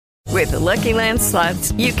With the Lucky Land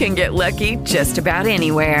Slots, you can get lucky just about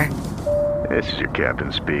anywhere. This is your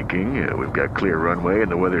captain speaking. We've got clear runway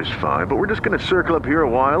and the weather's fine, but we're just going to circle up here a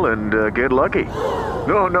while and get lucky.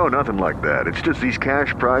 No, nothing like that. It's just these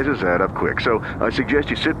cash prizes add up quick. So I suggest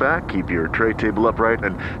you sit back, keep your tray table upright,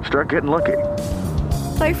 and start getting lucky.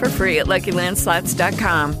 Play for free at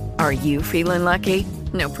LuckyLandSlots.com. Are you feeling lucky?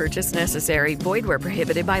 No purchase necessary. Void where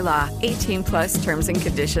prohibited by law. 18 plus terms and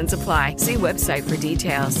conditions apply. See website for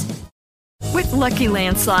details. With Lucky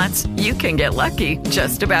Land Slots, you can get lucky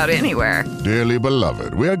just about anywhere. Dearly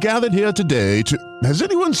beloved, we are gathered here today to... Has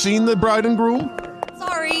anyone seen the bride and groom?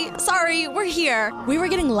 Sorry, we're here. We were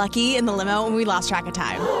getting lucky in the limo and we lost track of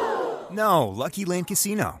time. No, Lucky Land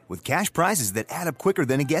Casino, with cash prizes that add up quicker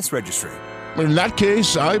than a guest registry. In that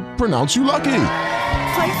case, I pronounce you lucky.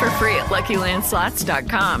 Play for free at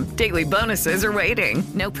LuckyLandSlots.com. Daily bonuses are waiting.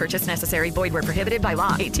 No purchase necessary. Void where prohibited by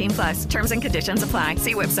law. 18 plus. Terms and conditions apply.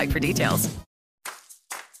 See website for details.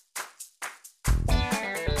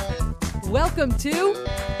 Welcome to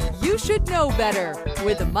You Should Know Better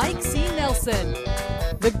with Mike C. Nelson,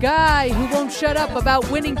 the guy who won't shut up about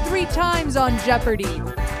winning 3 times on Jeopardy!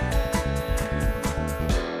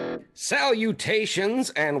 Salutations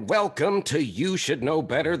and welcome to You Should Know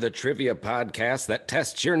Better, the trivia podcast that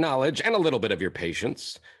tests your knowledge and a little bit of your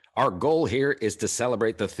patience. Our goal here is to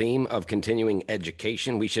celebrate the theme of continuing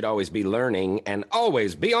education. We should always be learning and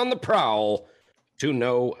always be on the prowl to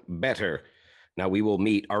know better. Now we will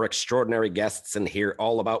meet our extraordinary guests and hear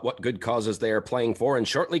all about what good causes they are playing for and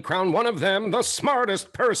shortly crown one of them the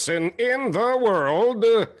smartest person in the world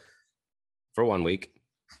for 1 week.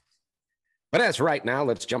 But as right now,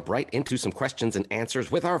 let's jump right into some questions and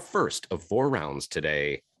answers with our first of 4 rounds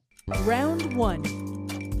today. Round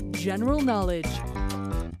 1, General Knowledge.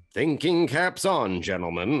 Thinking caps on,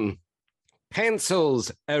 gentlemen.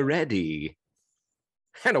 Pencils ready.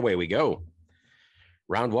 And away we go.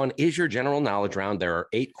 Round 1 is your general knowledge round. There are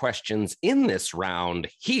 8 questions in this round.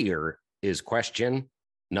 Here is question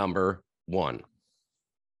number 1.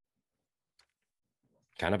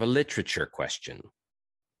 Kind of a literature question.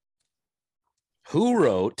 Who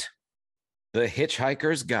wrote The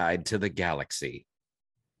Hitchhiker's Guide to the Galaxy?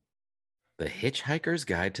 The Hitchhiker's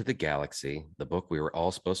Guide to the Galaxy, the book we were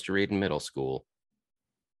all supposed to read in middle school.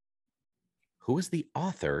 Who is the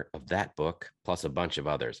author of that book, plus a bunch of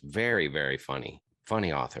others? Very, very funny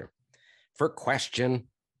author. For question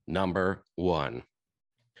number 1.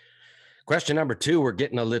 Question number 2, we're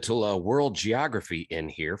getting a little world geography in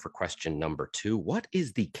here for question number 2. What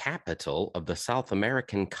is the capital of the South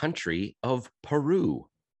American country of Peru?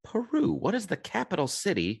 Peru. What is the capital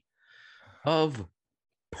city of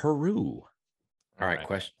Peru? All right.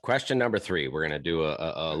 Question number 3. We're going to do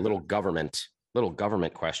a little government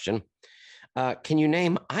question. Can you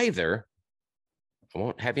name either? I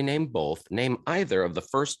won't have you name both. Name either of the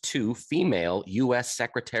first 2 female U.S.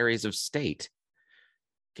 Secretaries of State.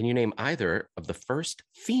 Can you name either of the first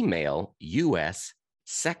female U.S.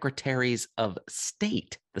 Secretaries of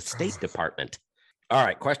State, the State Department? All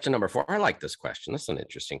right, question number 4. I like this question. This is an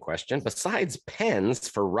interesting question. Besides pens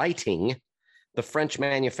for writing, the French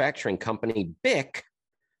manufacturing company BIC,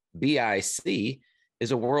 B-I-C,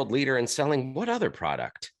 is a world leader in selling what other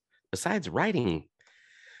product? Besides writing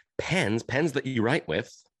pens that you write with,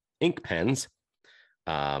 ink pens,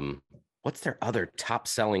 what's their other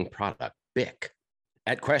top-selling product? BIC.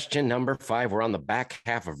 At question number 5, we're on the back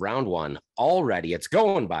half of round 1 already. It's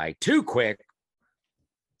going by too quick.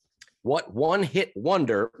 What one-hit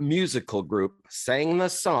wonder musical group sang the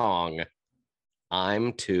song,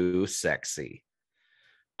 I'm Too Sexy?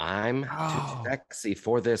 I'm too sexy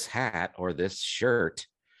for this hat or this shirt.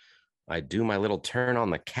 I do my little turn on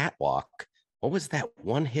the catwalk. What was that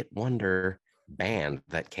one-hit wonder band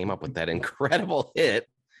that came up with that incredible hit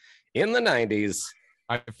in the 90s?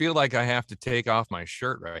 I feel like I have to take off my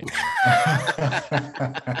shirt right now.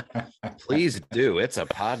 Please do. It's a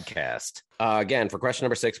podcast. Again, for question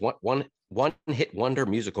number 6, one hit wonder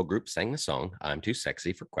musical group sang the song I'm Too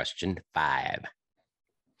Sexy for question 5.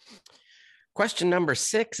 Question number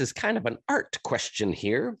 6 is kind of an art question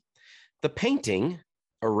here. The painting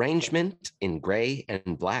Arrangement in Gray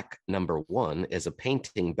and Black number 1 is a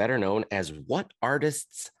painting better known as what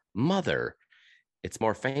artist's mother? Its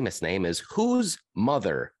more famous name is Whose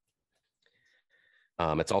Mother?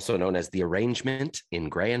 It's also known as the Arrangement in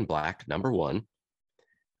Gray and Black, number 1.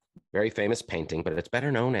 Very famous painting, but it's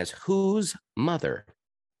better known as Whose Mother?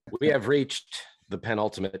 We have reached the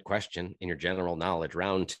penultimate question in your general knowledge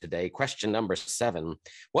round today. Question number 7.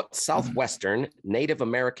 What Southwestern Native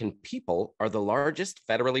American people are the largest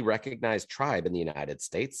federally recognized tribe in the United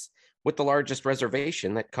States with the largest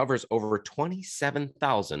reservation that covers over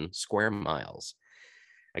 27,000 square miles?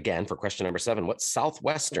 Again, for question number 7, what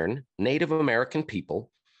Southwestern Native American people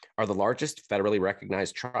are the largest federally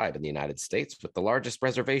recognized tribe in the United States with the largest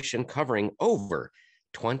reservation covering over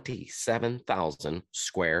 27,000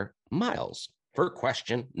 square miles? For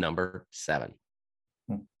question number 7.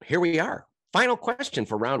 Here we are. Final question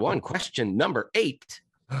for round 1. Question number 8.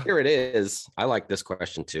 Here it is. I like this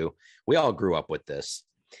question too. We all grew up with this.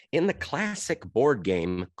 In the classic board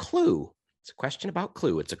game Clue, it's a question about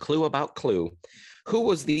Clue. It's a clue about Clue. Who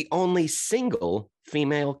was the only single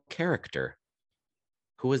female character?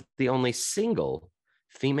 Who was the only single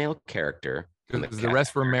female character? The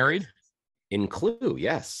rest were married? In Clue,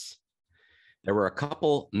 yes. There were a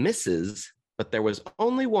couple misses, but there was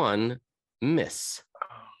only one miss.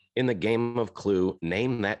 In the game of Clue,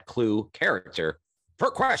 name that Clue character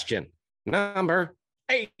for question number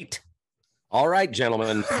 8. All right,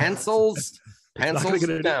 gentlemen, pencils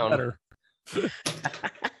down.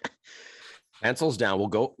 Pencils down. We'll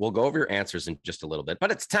go over your answers in just a little bit,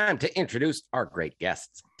 but it's time to introduce our great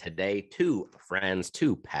guests today. 2 friends,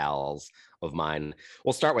 2 pals of mine.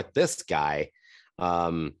 We'll start with this guy.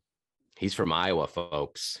 He's from Iowa,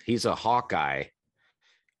 folks. He's a Hawkeye,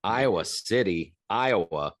 Iowa City,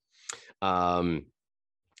 Iowa.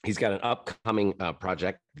 He's got an upcoming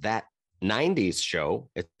project, That 90s Show.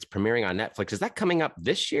 It's premiering on Netflix. Is that coming up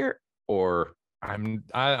this year or? I'm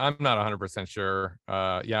not 100% sure.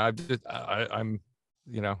 Yeah, I'm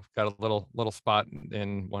got a little spot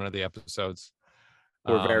in one of the episodes.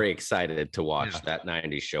 We're very excited to watch That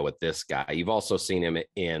 90s Show with this guy. You've also seen him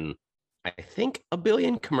in, I think, a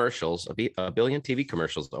billion TV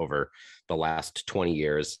commercials over the last 20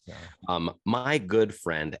 years. Yeah. My good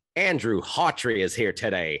friend Andrew Hawtrey is here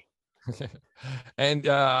today. And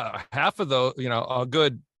half of those, a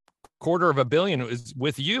good $250 million is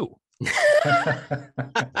with you.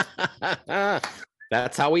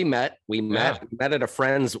 That's how we met. We met at a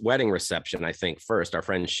friend's wedding reception. I think first our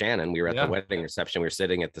friend Shannon, we were at the wedding reception. We were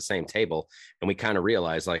sitting at the same table and we kind of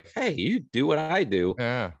realized like, hey, you do what I do.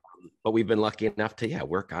 Yeah. But we've been lucky enough to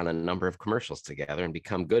work on a number of commercials together and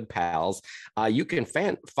become good pals. You can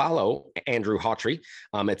follow Andrew Hawtrey.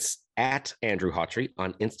 It's at Andrew Hawtrey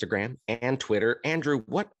on Instagram and Twitter. Andrew,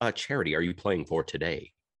 what charity are you playing for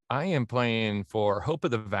today? I am playing for Hope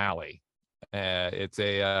of the Valley. It's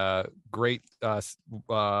a great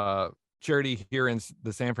charity here in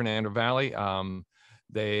the San Fernando Valley.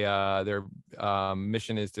 Their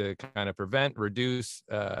mission is to kind of prevent, reduce,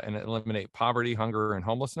 and eliminate poverty, hunger, and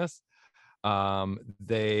homelessness. A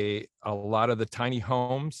lot of the tiny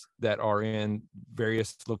homes that are in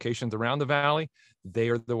various locations around the valley, they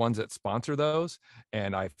are the ones that sponsor those.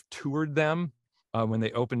 And I've toured them when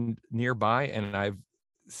they opened nearby, and I've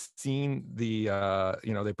seen they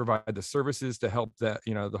provide the services to help the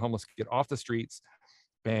homeless get off the streets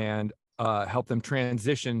and help them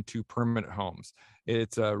transition to permanent homes.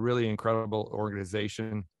 It's a really incredible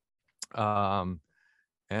organization. And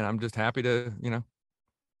I'm just happy to,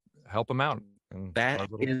 help them out. That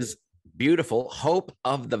is beautiful. Hope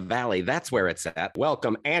of the Valley. That's where it's at.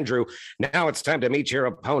 Welcome, Andrew. Now it's time to meet your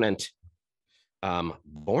opponent.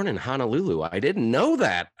 Born in Honolulu. I didn't know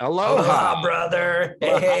that. Aloha, brother.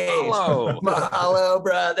 Hey. Hello. Mahalo,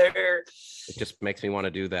 brother. It just makes me want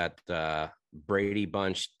to do that Brady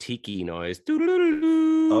Bunch tiki noise.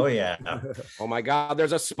 Oh, yeah. Oh, my God.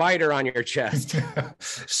 There's a spider on your chest.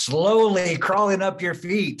 Slowly crawling up your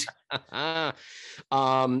feet.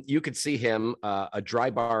 You could see him, a dry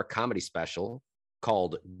bar comedy special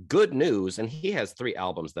called Good News. And he has 3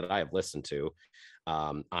 albums that I have listened to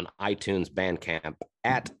on iTunes, Bandcamp,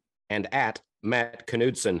 at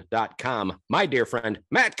MattKnudsen.com. My dear friend,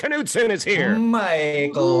 Matt Knudsen is here.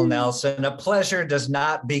 Michael Nelson, a pleasure does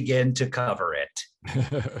not begin to cover it.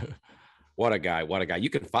 What a guy. You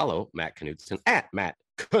can follow Matt Knudsen at Matt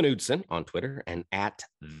Knudsen on Twitter and at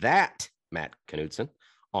that Matt Knudsen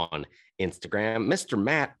on Instagram. Mr.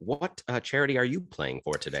 Matt, what charity are you playing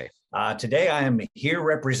for today? Today I am here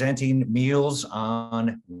representing Meals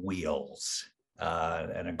on Wheels.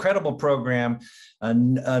 An incredible program. A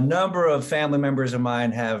number of family members of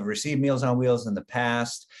mine have received Meals on Wheels in the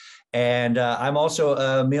past. And I'm also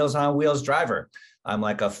a Meals on Wheels driver. I'm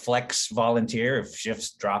like a flex volunteer if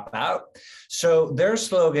shifts drop out. So their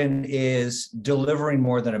slogan is delivering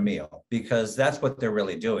more than a meal, because that's what they're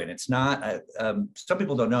really doing. It's not, some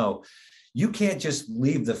people don't know, You can't just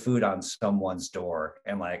leave the food on someone's door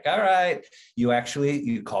and like, all right,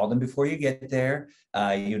 you call them before you get there.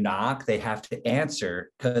 You knock, they have to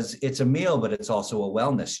answer because it's a meal, but it's also a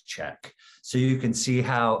wellness check. So you can see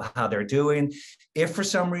how they're doing. If for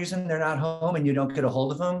some reason they're not home and you don't get a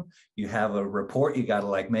hold of them, you have a report. You got to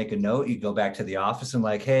like make a note. You go back to the office and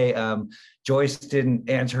like, hey, Joyce didn't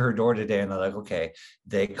answer her door today. And they're like, okay,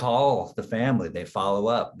 they call the family, they follow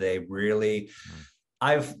up. They really,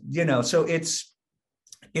 so it's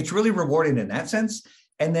really rewarding in that sense.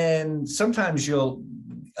 And then sometimes you'll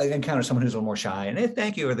encounter someone who's a little more shy and hey,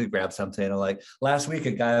 thank you, or they grab something. And like last week,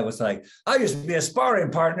 a guy was like, I used to be a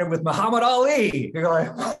sparring partner with Muhammad Ali. You're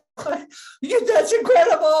like, what? That's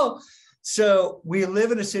incredible. So we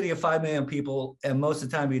live in a city of 5 million people, and most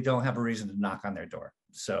of the time you don't have a reason to knock on their door.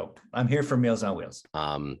 So I'm here for Meals on Wheels.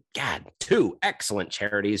 God, 2 excellent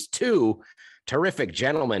charities, 2 terrific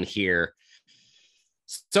gentlemen here.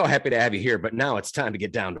 So happy to have you here, but now it's time to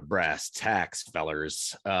get down to brass tacks,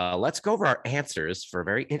 fellers. Let's go over our answers for a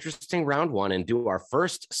very interesting round 1 and do our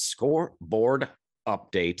first scoreboard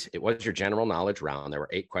update. It was your general knowledge round. There were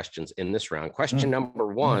 8 questions in this round. Question number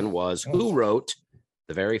 1 was, who wrote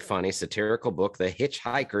the very funny satirical book, The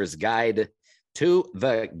Hitchhiker's Guide to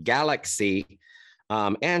the Galaxy?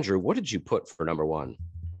 Andrew, what did you put for number 1?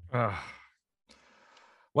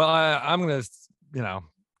 Well, I'm going to,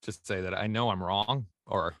 just say that I know I'm wrong,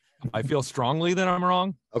 or I feel strongly that I'm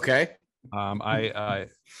wrong. Okay. I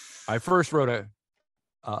first wrote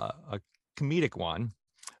a comedic one.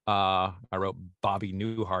 I wrote Bobby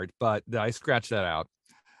Newhart, but I scratched that out.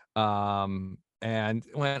 And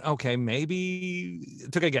went, okay, maybe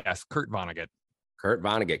took a guess. Kurt Vonnegut. Kurt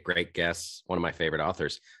Vonnegut, great guess. One of my favorite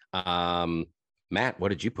authors. Matt, what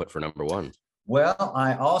did you put for number 1? Well,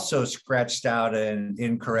 I also scratched out an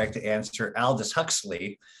incorrect answer, Aldous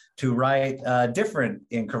Huxley, to write a different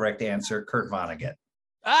incorrect answer, Kurt Vonnegut.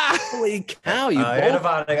 Holy cow! I'm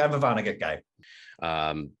a Vonnegut guy.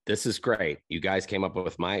 This is great. You guys came up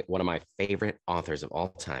with one of my favorite authors of all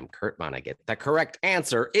time, Kurt Vonnegut. The correct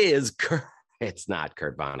answer is it's not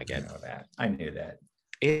Kurt Vonnegut. I knew that.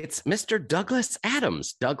 It's Mr. Douglas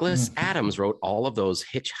Adams. Douglas Adams wrote all of those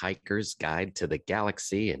Hitchhiker's Guide to the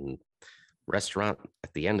Galaxy and Restaurant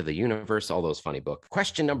at the End of the Universe, all those funny books.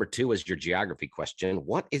 Question number 2 is your geography question.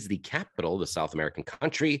 What is the capital of the South American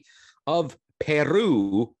country of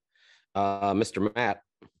Peru? Mr. Matt.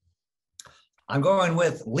 I'm going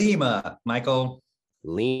with Lima, Michael.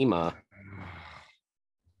 Lima.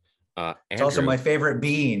 It's also my favorite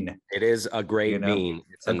bean. It is a great bean.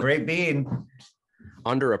 It's a great bean.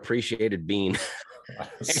 Underappreciated bean.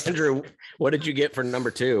 Andrew, what did you get for number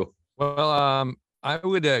 2? Well, I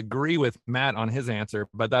would agree with Matt on his answer,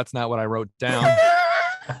 but that's not what I wrote down.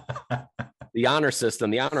 The honor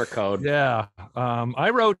system, the honor code. Yeah. I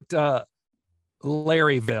wrote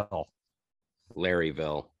Larryville.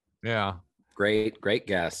 Larryville. Yeah. Great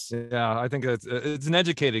guess. Yeah, I think it's an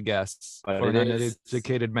educated guess for an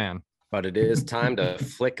uneducated man. But it is time to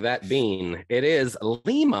flick that bean. It is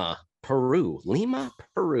Lima, Peru. Lima,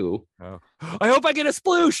 Peru. Oh. I hope I get a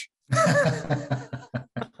sploosh.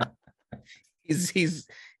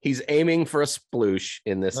 He's aiming for a sploosh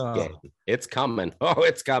in this game. It's coming. Oh,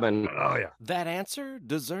 it's coming. Oh, yeah. That answer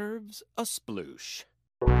deserves a sploosh.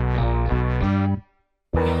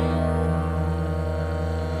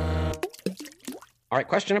 All right,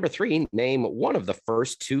 question number 3. Name one of the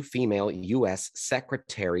first 2 female U.S.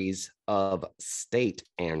 Secretaries of State,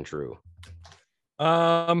 Andrew.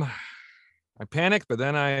 I panicked, but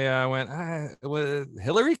then I went, was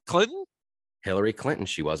Hillary Clinton? Hillary Clinton.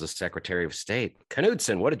 She was a Secretary of State.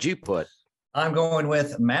 Knudsen, what did you put? I'm going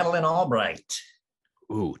with Madeleine Albright.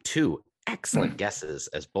 Ooh, 2 excellent guesses,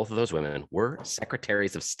 as both of those women were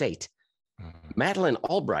Secretaries of State. Madeleine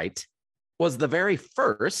Albright was the very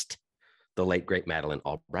first. The late, great Madeleine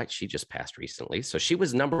Albright. She just passed recently. So she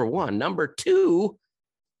was number 1. Number 2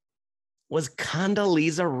 was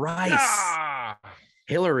Condoleezza Rice. Ah!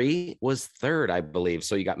 Hillary was 3rd, I believe.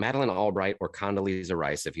 So you got Madeleine Albright or Condoleezza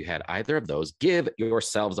Rice. If you had either of those, give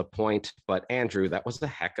yourselves a point. But Andrew, that was a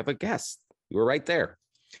heck of a guess. You were right there.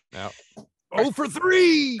 Now, 0 for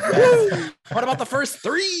 3. What about the first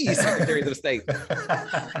 3 Secretaries of State?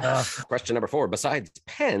 Question number 4. Besides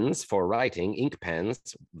pens for writing, ink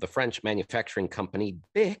pens, the French manufacturing company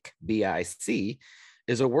BIC, B-I-C,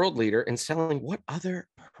 is a world leader in selling what other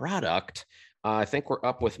product? I think we're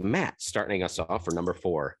up with Matt starting us off for number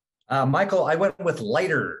 4. Michael, I went with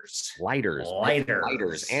lighters. Lighters.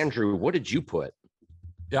 Andrew, what did you put?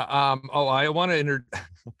 Yeah. I want to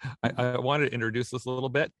I want to introduce this a little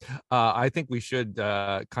bit. I think we should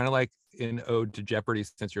kind of like in Ode to Jeopardy,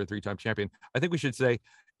 since you're a 3-time champion. I think we should say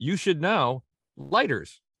You should know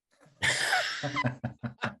lighters.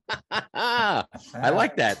 I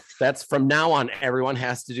like that. That's from now on. Everyone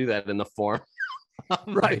has to do that in the form of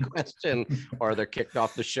the question, or they're kicked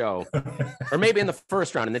off the show. Or maybe in the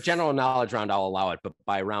first round. In the general knowledge round, I'll allow it, but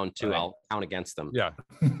by round 2, I'll count against them. Yeah.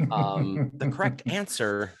 The correct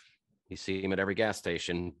answer, you see them at every gas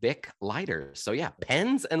station, Bic lighters. So yeah,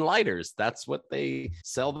 pens and lighters. That's what they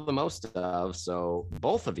sell the most of. So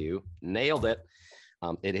both of you nailed it.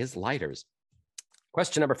 It is lighters.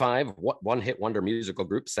 Question number 5. What one-hit wonder musical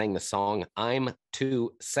group sang the song "I'm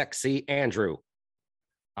Too Sexy"? Andrew.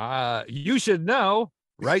 You should know.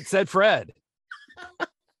 Right, said Fred.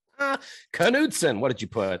 Knudsen, what did you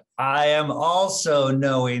put? I am also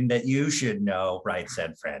knowing that you should know. Right,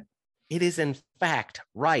 said Fred. It is in fact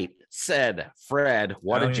right, said Fred.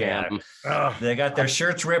 What a jam. Yeah. They got their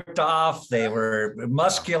shirts ripped off. They were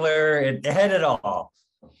muscular. It had it all.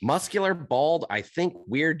 Muscular, bald, I think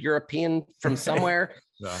weird European from somewhere.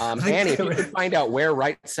 Annie, if you can find out where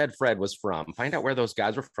Right Said Fred was from, find out where those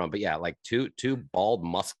guys were from. But yeah, like two bald,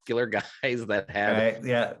 muscular guys that had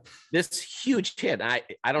this huge hit. I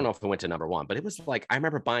don't know if it went to number 1, but it was like, I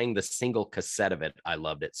remember buying the single cassette of it. I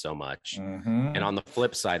loved it so much. And on the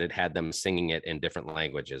flip side, it had them singing it in different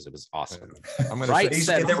languages. It was awesome. I'm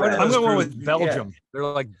going with Belgium. Yeah. They're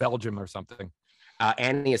like Belgium or something.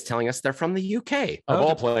 Annie is telling us they're from the UK, of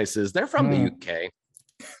all places. They're from the UK.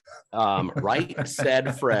 Right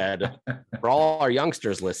Said Fred. For all our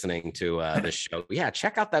youngsters listening to this show,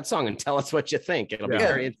 check out that song and tell us what you think. It'll be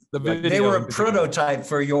very interesting. They were a prototype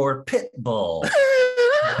for your pit bull.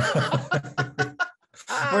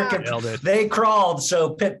 They crawled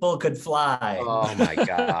so Pitbull could fly. Oh my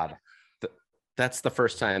God. That's the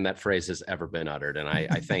first time that phrase has ever been uttered. And I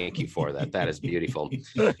thank you for that. That is beautiful.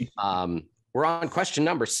 We're on question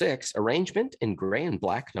number 6. Arrangement in gray and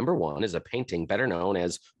black. Number 1 is a painting better known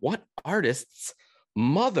as what artist's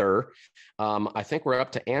mother? I think we're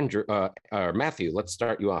up to Andrew or Matthew. Let's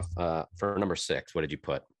start you off for number 6. What did you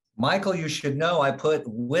put? Michael, you should know I put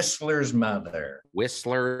Whistler's mother.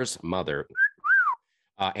 Whistler's mother.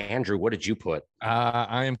 Andrew, what did you put?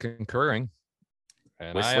 I am concurring.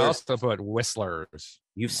 And Whistlers. I also put Whistlers.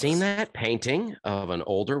 You've seen that painting of an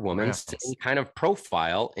older woman sitting kind of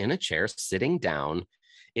profile in a chair, sitting down.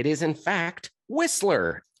 It is, in fact,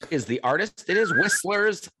 Whistler is the artist. It is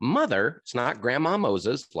Whistler's mother. It's not Grandma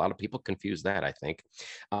Moses. A lot of people confuse that, I think.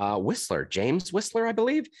 Whistler, James Whistler, I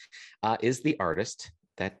believe, is the artist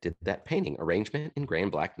that did that painting. Arrangement in gray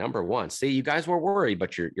and black, number 1. See, you guys were worried,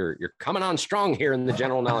 but you're coming on strong here in the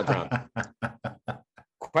general knowledge round.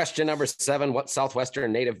 Question number 7. What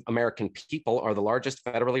Southwestern Native American people are the largest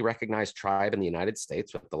federally recognized tribe in the United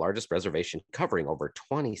States with the largest reservation covering over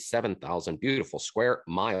 27,000 beautiful square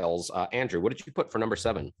miles? Andrew, what did you put for number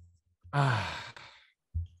 7? I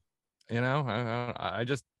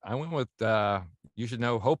went with you should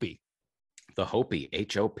know Hopi. The Hopi,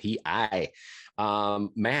 Hopi.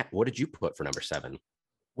 Matt, what did you put for number 7?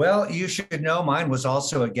 Well, you should know mine was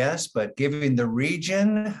also a guess, but given the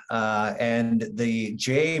region and the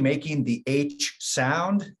J making the H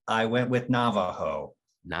sound, I went with Navajo.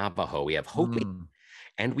 Navajo. We have Hopi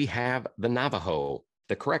and we have the Navajo.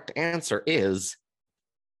 The correct answer is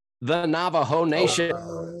the Navajo Nation.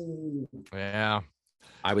 Oh. Yeah.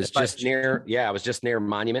 I was just near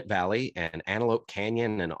Monument Valley and Antelope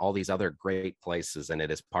Canyon and all these other great places. And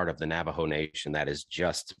it is part of the Navajo Nation. That is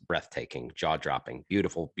just breathtaking, jaw-dropping,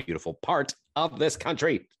 beautiful, beautiful part of this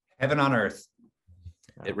country. Heaven on earth.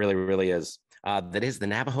 It really, really is. That is the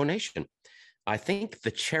Navajo Nation. I think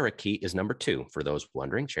the Cherokee is number 2. For those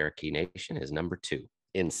wondering, Cherokee Nation is number 2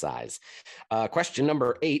 in size. Question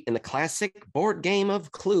number 8. In the classic board game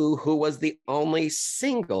of Clue, who was the only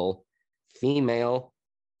single female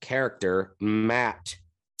character? Matt.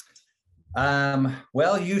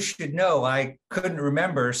 Well, you should know I couldn't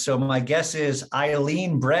remember, so my guess is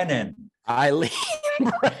Eileen Brennan. Eileen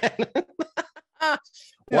Brennan.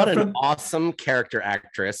 What an awesome character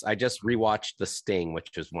actress. I just rewatched The Sting,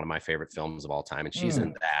 which is one of my favorite films of all time, and she's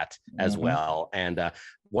in that as well. And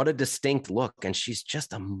what a distinct look, and she's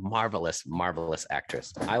just a marvelous, marvelous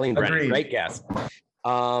actress. Eileen Brennan, great guess.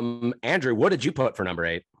 Andrew, what did you put for number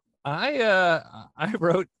 8? I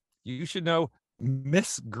wrote, you should know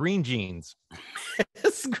Miss Green Jeans.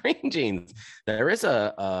 Miss Green Jeans. There is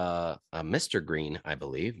a Mr. Green, I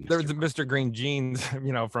believe. There's a Mr. Green Jeans,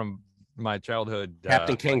 from my childhood.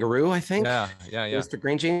 Captain Kangaroo, I think. Yeah. Mr.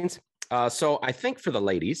 Green Jeans. So I think for the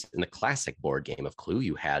ladies in the classic board game of Clue,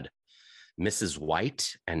 you had Mrs.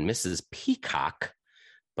 White and Mrs. Peacock.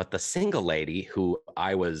 But the single lady who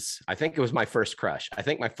I think it was my first crush. I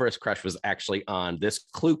think my first crush was actually on this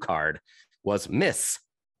Clue card was Miss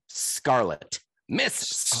Scarlet. Miss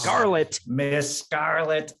Scarlet. Miss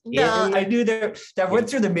Scarlet. No. Yeah, I knew that went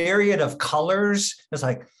through the myriad of colors. It's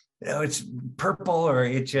like, it's purple, or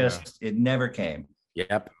it never came.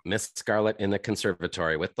 Yep. Miss Scarlet in the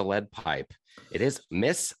conservatory with the lead pipe. It is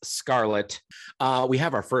Miss Scarlet. We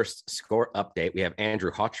have our first score update. We have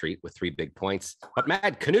Andrew Hawtrey with 3 big points, but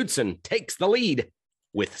Mad Knudsen takes the lead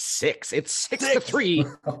with 6. It's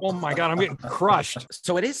 6-3. Oh my God, I'm getting crushed.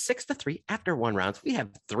 So it is 6-3 after 1 round. We have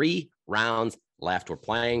 3 rounds left. We're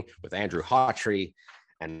playing with Andrew Hawtrey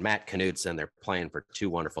and Matt Knudsen. They're playing for 2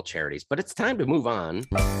 wonderful charities, but it's time to move on.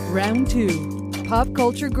 Round 2, pop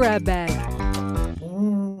culture grab bag.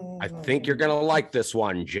 I think you're going to like this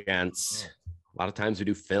one, gents. A lot of times we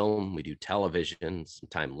do film, we do television,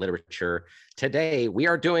 sometimes literature. Today, we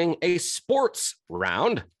are doing a sports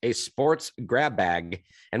round, a sports grab bag.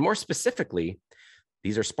 And more specifically,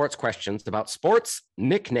 these are sports questions about sports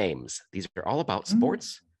nicknames. These are all about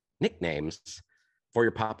sports nicknames for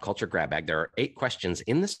your pop culture grab bag. There are 8 questions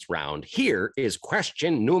in this round. Here is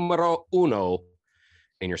question numero 1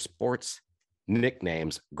 in your sports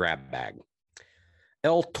nicknames grab bag.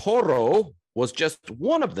 El Toro was just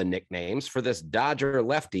one of the nicknames for this Dodger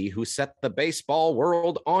lefty who set the baseball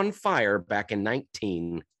world on fire back in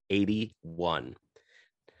 1981.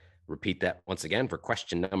 Repeat that once again for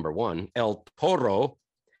question number 1. El Toro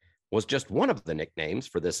was just one of the nicknames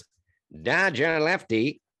for this Dodger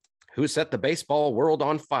lefty who set the baseball world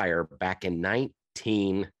on fire back in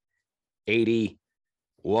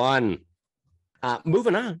 1981.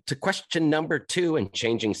 Moving on to question number 2 and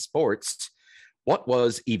changing sports. What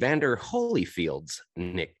was Evander Holyfield's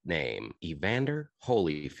nickname? Evander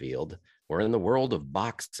Holyfield. We're in the world of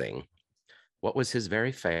boxing. What was his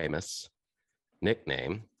very famous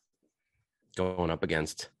nickname? Going up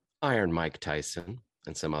against Iron Mike Tyson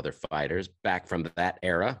and some other fighters back from that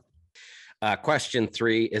era. Question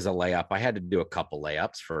 3 is a layup. I had to do a couple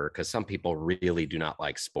layups because some people really do not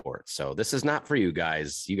like sports. So this is not for you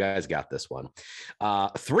guys. You guys got this one.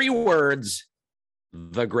 3 words,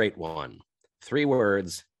 the great one. 3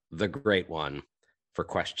 words, the great one for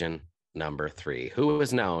question number 3. Who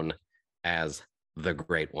is known as the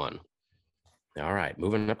great one? All right,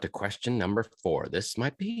 moving up to question number 4. This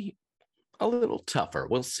might be a little tougher.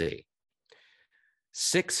 We'll see.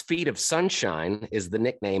 6 Feet of Sunshine is the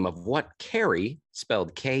nickname of what Kerri,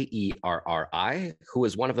 spelled Kerri, who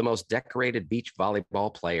is one of the most decorated beach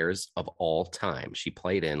volleyball players of all time. She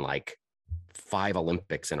played in like 5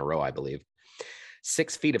 Olympics in a row, I believe.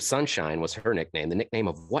 6 Feet of Sunshine was her nickname. The nickname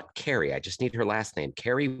of what Kerri? I just need her last name.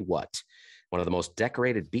 Kerri what? One of the most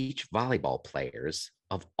decorated beach volleyball players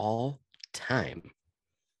of all time.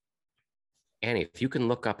 Annie, if you can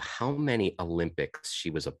look up how many Olympics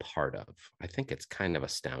she was a part of, I think it's kind of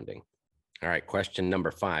astounding. All right, question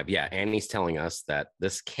number 5. Yeah, Annie's telling us that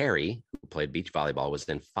this Kerri, who played beach volleyball, was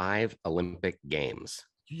in 5 Olympic Games.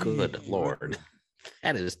 Good Lord.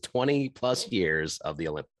 That is 20 plus years of the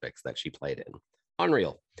Olympics that she played in.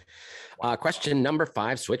 Unreal. Question number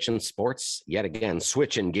 5, switching sports yet again,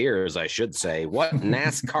 switching gears, I should say. What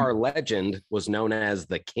NASCAR legend was known as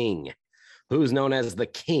the King? Who's known as the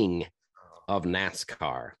King of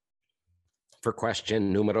NASCAR? For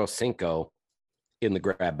question numero 5 in the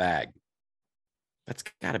grab bag. That's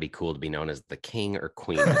got to be cool to be known as the king or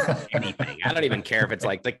queen of anything. I don't even care if it's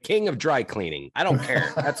like the king of dry cleaning. I don't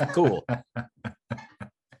care. That's cool.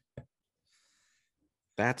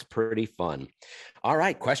 That's pretty fun. All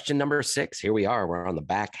right, question number 6. Here we are. We're on the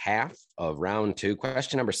back half of round 2.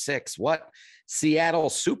 Question number 6. What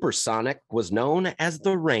Seattle Supersonic was known as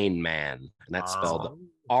the Rain Man? And that's spelled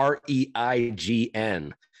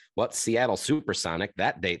REIGN. What Seattle Supersonic,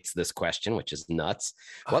 that dates this question, which is nuts.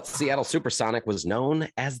 What Seattle Supersonic was known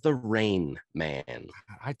as the Rain Man?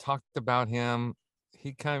 I talked about him.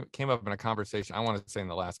 He kind of came up in a conversation, I want to say in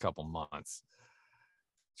the last couple months.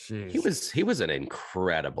 Jeez. He was an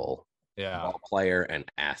incredible ball player and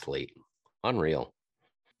athlete. Unreal.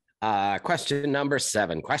 Question number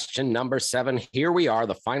 7. Question number 7. Here we are,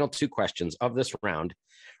 the final 2 questions of this round.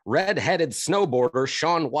 Red-headed snowboarder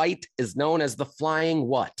Shaun White is known as the Flying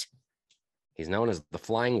what? He's known as the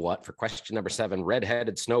Flying what? For question number 7,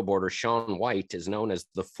 red-headed snowboarder Shaun White is known as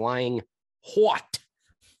the Flying what?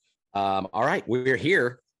 All right, we're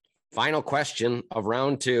here. Final question of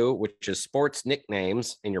round 2, which is sports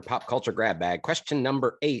nicknames in your pop culture grab bag. Question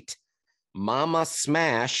number 8, Mama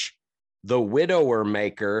Smash, the Widower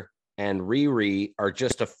Maker, and Riri are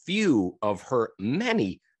just a few of her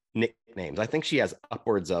many nicknames. I think she has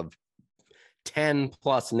upwards of 10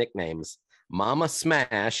 plus nicknames. Mama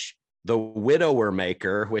Smash, the Widower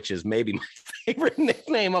Maker, which is maybe my favorite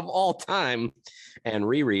nickname of all time, and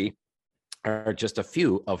Riri. are just a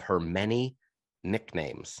few of her many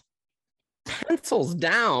nicknames. Pencils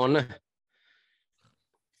down.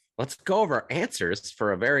 Let's go over answers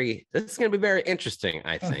for this is going to be very interesting,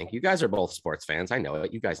 I think. You guys are both sports fans. I know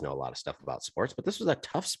it. You guys know a lot of stuff about sports, but this was a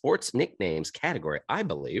tough sports nicknames category, I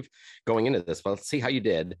believe, going into this. But let's see how you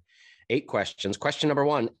did. 8 questions. Question number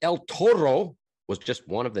 1, El Toro was just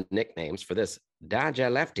one of the nicknames for this Dodger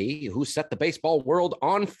lefty who set the baseball world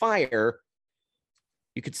on fire.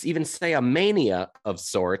 You could even say a mania of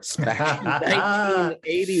sorts back in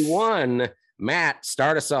 1981. Matt,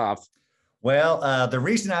 start us off. Well, the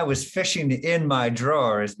reason I was fishing in my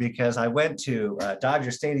drawer is because I went to Dodger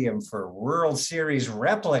Stadium for World Series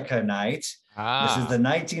replica night. This is the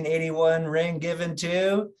 1981 ring given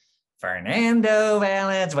to Fernando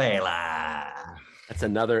Valenzuela. That's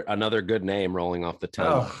another good name rolling off the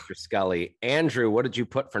tongue, Mr. Scully. Andrew, what did you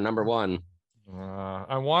put for number 1?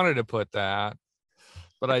 I wanted to put that,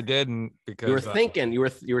 but I didn't because you were thinking, you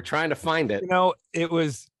were trying to find it. You know, it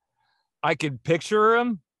was, I could picture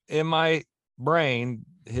him in my brain,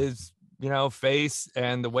 his, face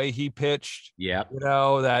and the way he pitched. Yeah.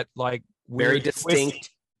 That like very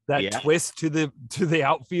distinct. Twist to the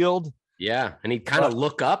outfield. Yeah. And he'd kind of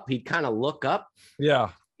look up. Yeah.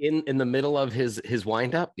 In the middle of his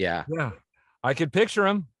windup. Yeah. Yeah. I could picture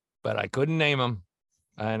him, but I couldn't name him.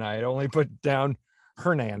 And I only put down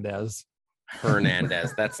Hernandez.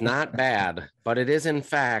 That's not bad, but it is in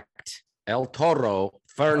fact El Toro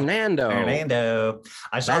Fernando.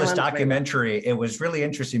 I saw this documentary. It was really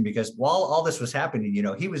interesting because while all this was happening,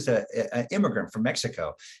 he was an immigrant from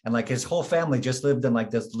Mexico, and like his whole family just lived in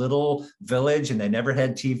like this little village, and they never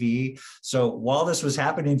had TV. So while this was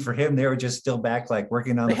happening for him, they were just still back like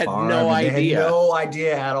working on the farm. They had no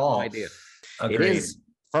idea at all. No idea. It is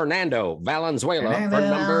Fernando Valenzuela for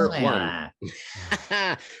number 1.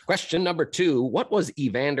 Question number 2. What was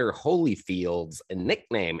Evander Holyfield's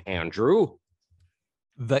nickname, Andrew?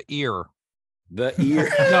 The ear. The ear.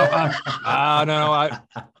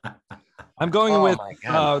 I'm going with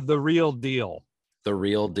the real deal. The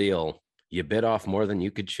real deal. You bit off more than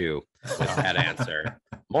you could chew with that answer.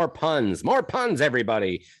 More puns,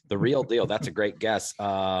 everybody. The real deal. That's a great guess.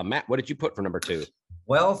 Matt, what did you put for number 2?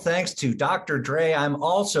 Well, thanks to Dr. Dre, I'm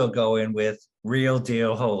also going with Real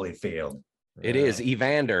Deal Holyfield. It is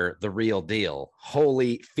Evander, the real deal.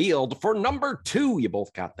 Holyfield for number 2. You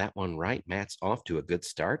both got that one right. Matt's off to a good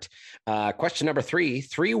start. Question number 3,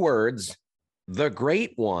 3 words. The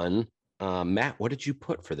great one. Matt, what did you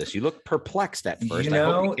put for this? You looked perplexed at first. I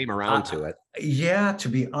hope you came around to it. Yeah, to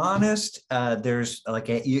be honest, there's like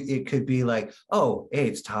it could be like, oh, hey,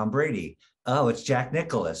 it's Tom Brady. Oh, it's Jack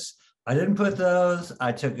Nicklaus. I didn't put those.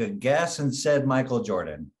 I took a guess and said Michael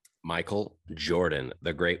Jordan. Michael Jordan,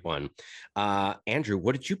 the great one. Andrew,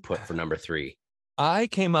 what did you put for number 3? I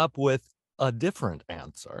came up with a different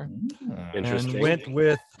answer. Interesting. And went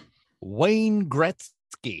with Wayne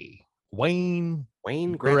Gretzky. Wayne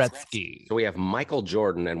Gretzky. So we have Michael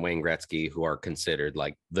Jordan and Wayne Gretzky, who are considered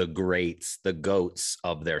like the greats, the GOATs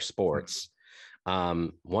of their sports.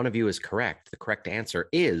 One of you is correct. The correct answer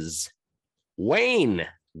is Wayne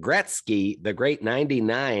Gretzky. The great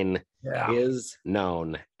 99 is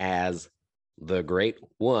known as the great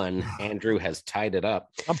one. Andrew has tied it up.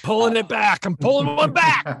 I'm pulling it back. I'm pulling one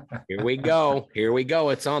back. Here we go.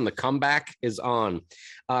 It's on. The comeback is on.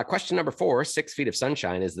 Question number 4, 6 Feet of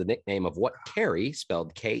Sunshine is the nickname of what Kerry,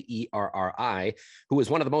 spelled Kerri, who is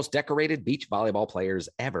one of the most decorated beach volleyball players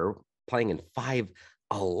ever, playing in 5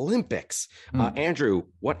 Olympics. Andrew,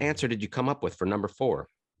 what answer did you come up with for number 4?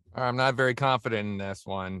 I'm not very confident in this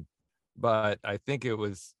one, but I think I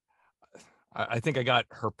got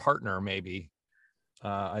her partner, maybe.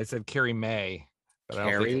 I said Carrie May. But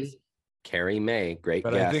Carrie May, great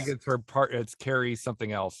but guess. I think it's her part. It's Carrie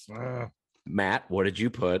something else. Matt, what did you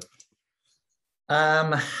put?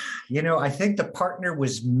 I think the partner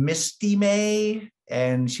was Misty May,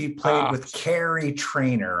 and she played with Carrie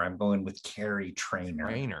Trainer. I'm going with Carrie Trainer.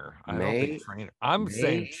 I don't think Trainer. I'm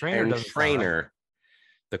saying Trainer. Trainer.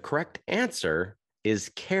 The correct answer is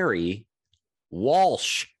Carrie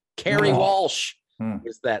Walsh. Carrie Walsh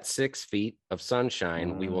is that 6 Feet of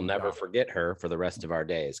Sunshine. We will never forget her for the rest of our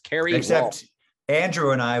days. Carrie Walsh.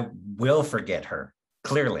 Andrew and I will forget her,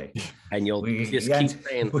 clearly. And you'll just keep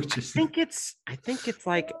saying, I think it's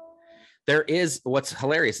like, there is, what's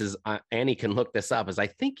hilarious is Annie can look this up, is I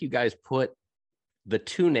think you guys put the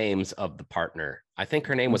 2 names of the partner. I think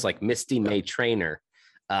her name was like Misty May Trainer.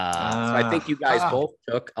 So I think you guys both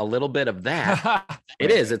took a little bit of that.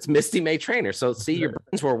 It's Misty May Trainer. So see, your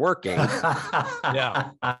brains were working.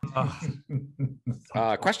 Yeah.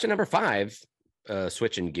 Question number 5.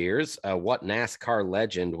 switching gears, what NASCAR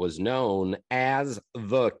legend was known as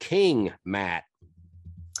the King, Matt?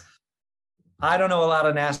 I don't know a lot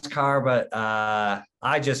of NASCAR, but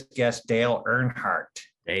I just guessed Dale Earnhardt.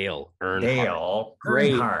 Dale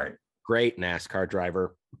Earnhardt. Great NASCAR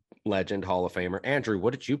driver, legend, Hall of Famer. Andrew,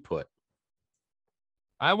 what did you put?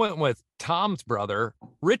 I went with Tom's brother,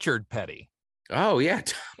 Richard Petty. Oh, yeah.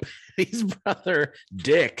 Tom Petty's brother,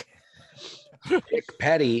 Dick. Dick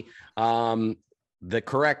Petty. The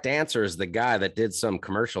correct answer is the guy that did some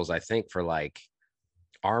commercials, I think, for like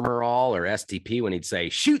Armor All or STP when he'd say,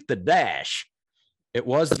 shoot the dash. It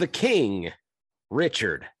was the King,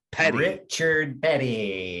 Richard Petty. Richard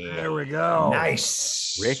Petty. There we go.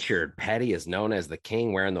 Nice. Richard Petty is known as the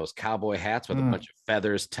King, wearing those cowboy hats with a bunch of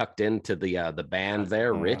feathers tucked into the band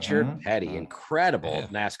there. Richard Petty, incredible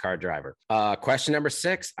NASCAR driver. Question number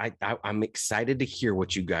 6. I'm excited to hear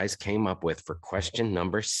what you guys came up with for question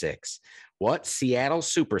number 6. What Seattle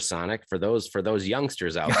Supersonic, for those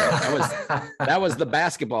youngsters out there, that was the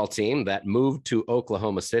basketball team that moved to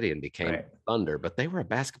Oklahoma City and became Thunder, but they were a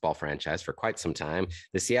basketball franchise for quite some time.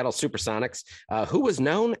 The Seattle Supersonics, who was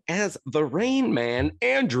known as the Rain Man,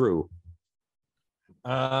 Andrew.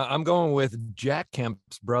 I'm going with Jack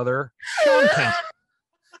Kemp's brother, Sean Kemp.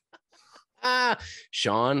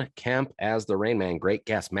 Sean Kemp as the Rain Man. Great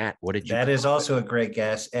guess, Matt. What did you? That is also a great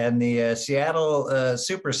guess. And the Seattle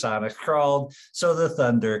Supersonics crawled so the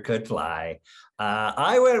Thunder could fly.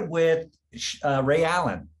 I went with Ray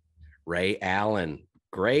Allen. Ray Allen.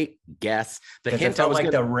 Great guess. The hint I was like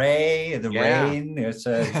the rain.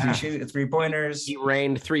 It's three-pointers. He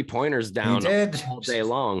rained three-pointers down all day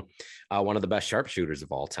long. One of the best sharpshooters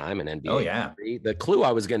of all time in NBA. Oh, yeah. The clue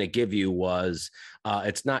I was going to give you was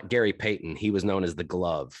it's not Gary Payton. He was known as the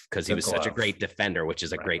Glove because he was such a great defender, which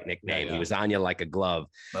is a great nickname. Yeah. He was on you like a glove.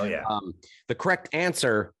 Oh, yeah. The correct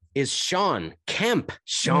answer is Sean Kemp.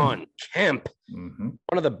 Sean Kemp. One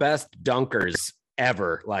of the best dunkers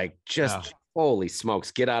ever. Like just holy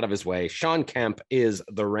smokes, get out of his way. Sean Kemp is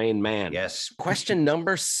the Rain Man. Yes. Question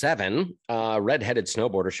number 7. Red-headed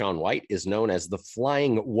snowboarder Shaun White is known as the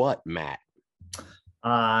Flying what, Matt?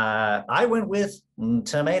 I went with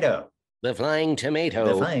Tomato. The Flying Tomato.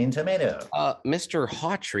 The Flying Tomato. Mr.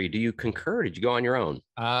 Hawtrey, do you concur? Did you go on your own?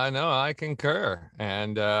 No, I concur.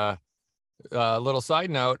 And a little side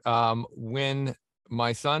note, when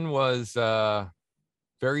my son was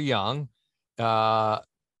very young,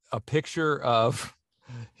 a picture of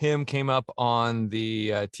him came up on the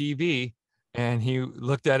TV, and he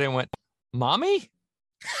looked at it and went, "Mommy?" He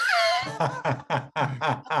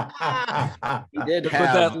did with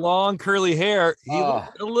that long curly hair. He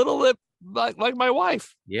looked a little bit like my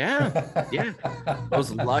wife. Yeah.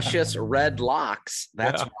 Those luscious red locks.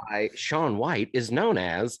 That's why Shaun White is known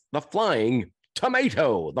as the Flying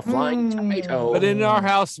Tomato. The Flying Tomato. But in our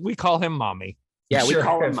house, we call him Mommy. Yeah, we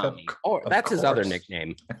call him Mommy. Or that's his other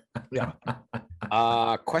nickname. Yeah.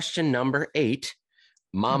 Question number 8.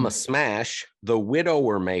 Mama Smash, the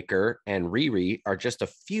Widower Maker, and Riri are just a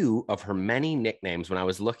few of her many nicknames. When I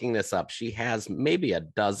was looking this up, she has maybe a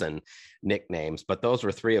dozen nicknames, but those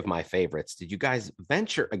were 3 of my favorites. Did you guys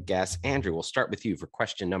venture a guess? Andrew, we'll start with you for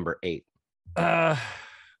question number 8. It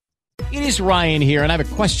is Ryan here, and I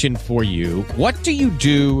have a question for you. What do you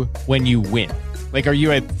do when you win? Like, are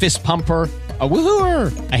you a fist pumper, a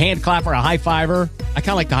woohooer, a hand clapper, a high fiver? I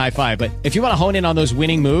kind of like the high five, but if you want to hone in on those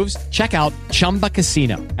winning moves, check out Chumba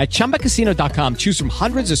Casino. At ChumbaCasino.com, choose from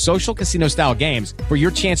hundreds of social casino style games for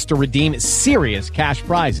your chance to redeem serious cash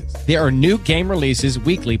prizes. There are new game releases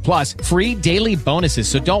weekly, plus free daily bonuses.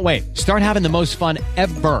 So don't wait. Start having the most fun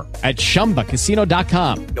ever at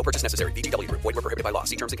ChumbaCasino.com. No purchase necessary. VGW Group. Void where prohibited by law.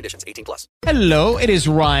 See terms and conditions. 18+. Hello, it is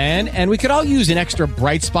Ryan, and we could all use an extra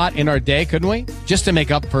bright spot in our day, couldn't we? Just to make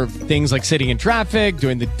up for things like sitting in traffic,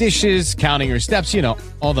 doing the dishes, counting your steps, you know,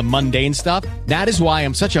 all the mundane stuff. That is why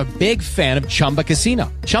I'm such a big fan of Chumba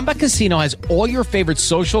Casino. Chumba Casino has all your favorite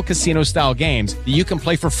social casino style games that you can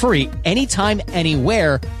play for free anytime,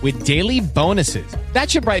 anywhere with daily bonuses. That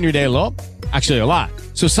should brighten your day a little. Actually, a lot.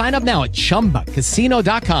 So sign up now at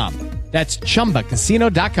ChumbaCasino.com. That's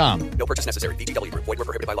ChumbaCasino.com. No purchase necessary. VGW Group. Void where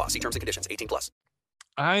prohibited by law. See terms and conditions. 18+.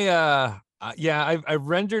 I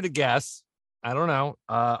rendered a guess. I don't know.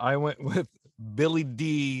 I went with Billy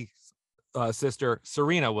D's sister,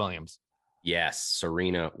 Serena Williams. Yes,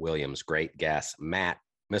 Serena Williams. Great guess. Matt,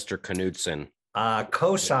 Mr. Knudsen.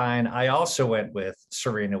 Cosine, I also went with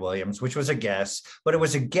Serena Williams, which was a guess, but it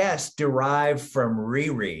was a guess derived from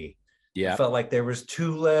Riri. Yeah. I felt like there was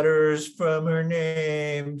 2 letters from her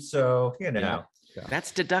name. So, you know. Yeah.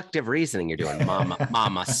 That's deductive reasoning you're doing.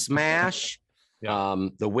 Mama Smash.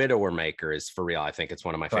 The Widower Maker is for real. I think it's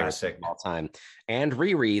one of my favorites of all time. And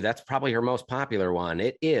Riri, that's probably her most popular one.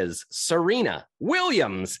 It is Serena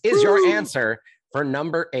Williams is your answer for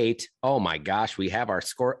number 8. Oh my gosh, we have our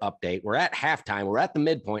score update. We're at halftime. We're at the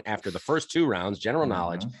midpoint after the first 2 rounds, general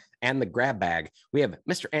knowledge and the grab bag. We have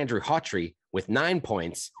Mr. Andrew Hawtrey with 9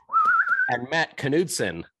 points and Matt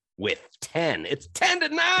Knudsen with 10. It's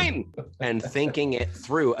 10-9. And thinking it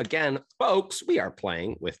through again, folks, we are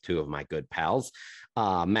playing with 2 of my good pals,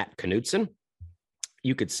 Matt Knudsen.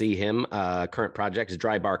 You could see him. Current project is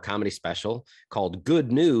Dry Bar comedy special called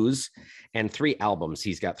Good News, and 3 albums.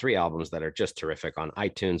 He's got 3 albums that are just terrific on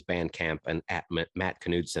iTunes, Bandcamp, and at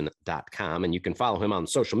mattknudsen.com. And you can follow him on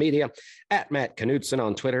social media at Matt Knudsen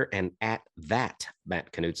on Twitter and at that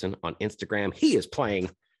Matt Knudsen on Instagram. He is playing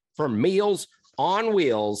for Meals on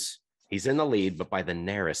Wheels. He's in the lead, but by the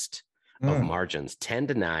narrowest of margins,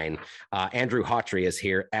 10-9. Andrew Hawtrey is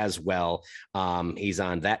here as well. He's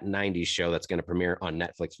on That 90s Show that's going to premiere on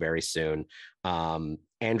Netflix very soon.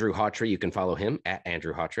 Andrew Hawtrey, you can follow him at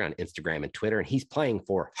Andrew Hawtrey on Instagram and Twitter, and he's playing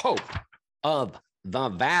for Hope of the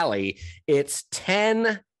Valley. It's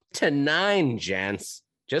 10-9, gents.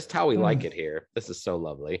 Just how we like it here. This is so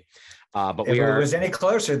lovely. But if it was any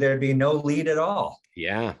closer, there'd be no lead at all.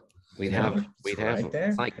 Yeah. We'd have right there.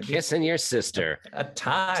 It's like kissing your sister. A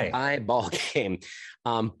tie ball game.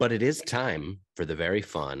 But it is time for the very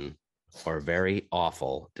fun or very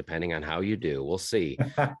awful, depending on how you do. We'll see.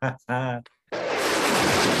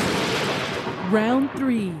 Round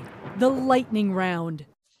 3, the lightning round.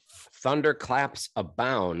 Thunderclaps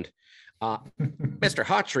abound. Mr.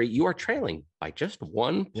 Hawtrey, you are trailing by just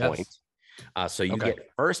 1 point. So you get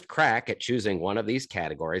first crack at choosing one of these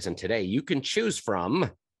categories. And today you can choose from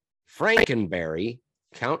Frankenberry,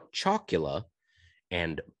 Count Chocula,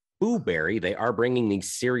 and Boo Berry. They are bringing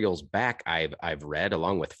these cereals back, I've read,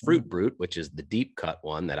 along with Fruit Brute, which is the deep cut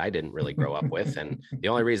one that I didn't really grow up with. And the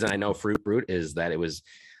only reason I know Fruit Brute is that it was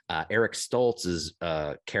Eric Stoltz's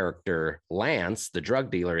character, Lance, the drug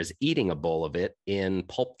dealer, is eating a bowl of it in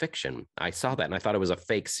Pulp Fiction. I saw that and I thought it was a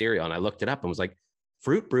fake cereal. And I looked it up and was like,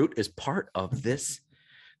 Fruit Brute is part of this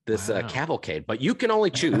cavalcade. But you can only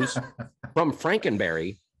choose from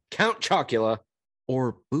Frankenberry, Count Chocula,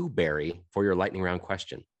 or Boo Berry for your lightning round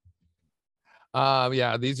question.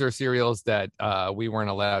 These are cereals that we weren't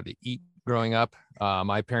allowed to eat growing up.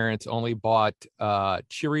 My parents only bought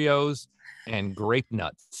Cheerios and grape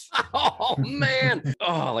nuts. Oh man.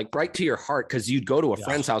 Oh, like right to your heart, because you'd go to a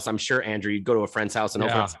friend's house. I'm sure, Andrew, you'd go to a friend's house and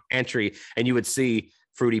open its pantry and you would see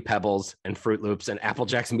Fruity Pebbles and Fruit Loops and Apple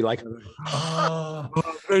Jacks and be like,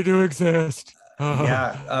 they do exist.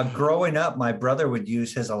 Growing up, my brother would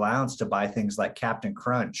use his allowance to buy things like Captain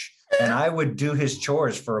Crunch, and I would do his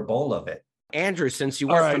chores for a bowl of it. Andrew, since you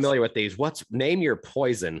weren't familiar with these, name your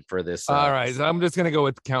poison for this? All right, so I'm just going to go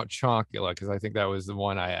with Count Chocula because I think that was the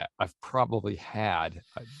one I've probably had.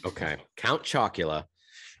 Okay, Count Chocula.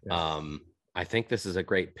 Yeah. I think this is a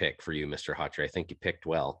great pick for you, Mr. Hawtrey. I think you picked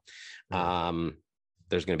well.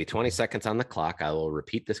 There's going to be 20 seconds on the clock. I will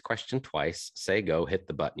repeat this question twice. Say go, hit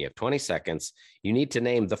the button. You have 20 seconds. You need to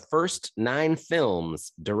name the first 9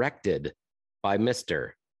 films directed by Mr.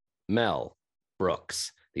 Mel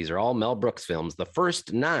Brooks. These are all Mel Brooks films. The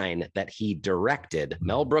first 9 that he directed,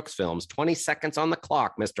 Mel Brooks films. 20 seconds on the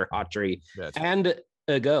clock, Mr. Hawtrey. And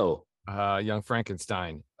go. Young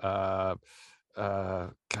Frankenstein. God. The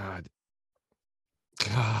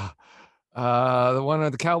one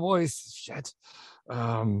of the Cowboys. Shit.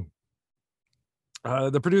 The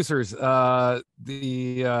producers. God.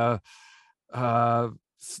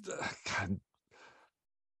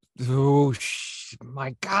 Oh,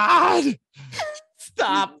 my God.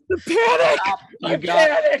 Stop. The panic. Stop.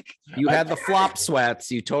 You had the flop sweats.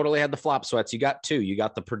 You totally had the flop sweats. You got 2. You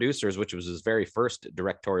got The Producers, which was his very first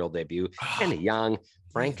directorial debut, and Young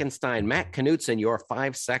Frankenstein. Matt Knudsen, your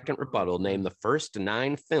 5-second rebuttal. Name the first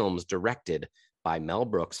 9 films directed by Mel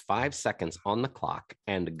Brooks. 5 seconds on the clock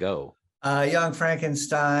and go. Young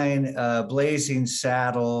Frankenstein, Blazing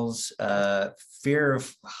Saddles, Fear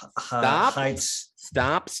of Heights.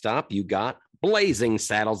 Stop. You got Blazing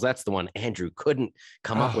Saddles. That's the one Andrew couldn't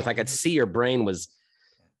come up with. I could see your brain was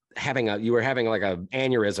you were having like an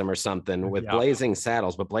aneurysm or something with Blazing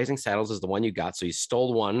Saddles, but Blazing Saddles is the one you got. So you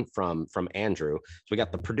stole one from Andrew. So we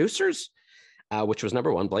got The Producers, which was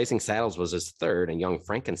number 1. Blazing Saddles was his 3rd, and Young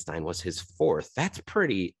Frankenstein was his 4th. That's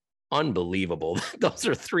pretty unbelievable. Those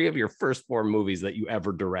are 3 of your first 4 movies that you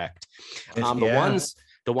ever direct.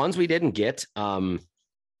 The ones we didn't get,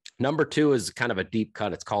 Number 2 is kind of a deep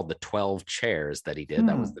cut. It's called The 12 Chairs that he did.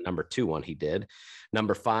 That was the number 2 one he did.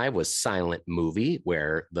 Number 5 was Silent Movie,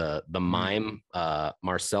 where the mime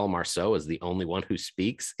Marcel Marceau is the only one who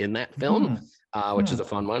speaks in that film, which is a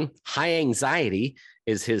fun one. High Anxiety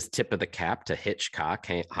is his tip of the cap to Hitchcock.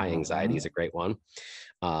 High Anxiety is a great one.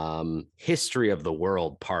 History of the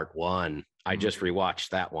World Part 1. I just rewatched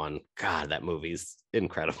that one. God, that movie's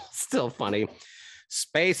incredible. Still funny.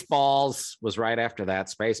 Spaceballs was right after that.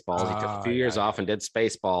 Spaceballs. He took a few years off and did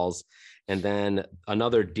Spaceballs. And then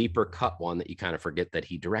another deeper cut one that you kind of forget that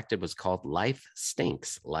he directed was called Life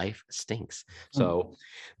Stinks. Life Stinks. So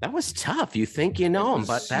that was tough. You think you know him,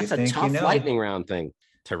 but that's a tough lightning round thing.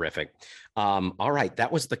 Terrific. All right.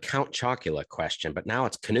 That was the Count Chocula question, but now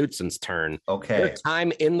it's Knudsen's turn. Okay. Your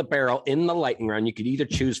time in the barrel in the lightning round. You could either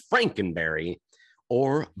choose Frankenberry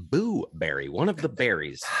or Boo Berry, one of the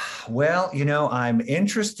berries. Well, I'm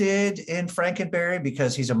interested in Frankenberry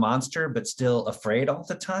because he's a monster, but still afraid all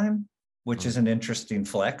the time, which is an interesting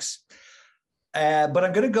flex. But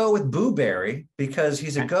I'm going to go with Boo Berry because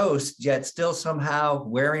he's a ghost, yet still somehow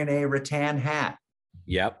wearing a rattan hat.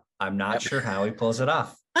 Yep. I'm not sure how he pulls it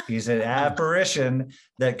off. He's an apparition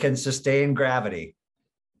that can sustain gravity.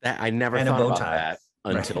 That I never thought about that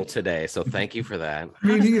until today. So thank you for that.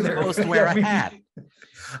 Me neither. How does a ghost wear a hat?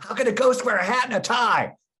 How can a ghost wear a hat and a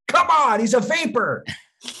tie? Come on, he's a vapor.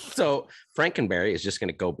 So Frankenberry is just going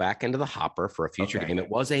to go back into the hopper for a future game. It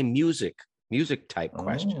was a music type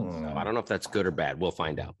question. So I don't know if that's good or bad. We'll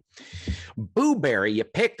find out. Boo Berry, you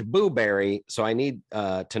picked Boo Berry. So I need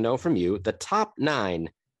to know from you the top 9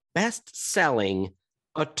 best-selling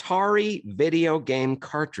Atari video game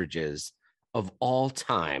cartridges of all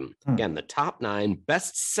time. Again, the top 9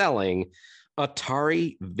 best-selling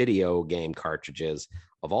Atari video game cartridges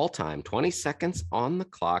of all time. 20 seconds on the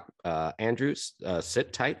clock. Andrew,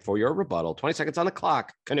 sit tight for your rebuttal. 20 seconds on the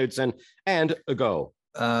clock, Knudsen, and go.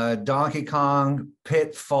 Donkey Kong,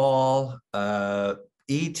 Pitfall,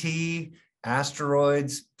 E.T.,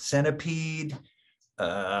 Asteroids, Centipede,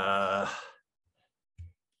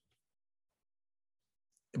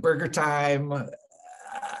 Burger Time,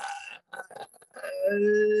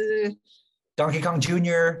 Donkey Kong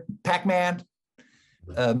Jr., Pac-Man,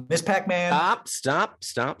 Miss Pac-Man. Stop.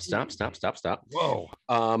 Whoa.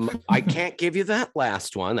 I can't give you that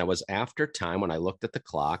last one. That was after time when I looked at the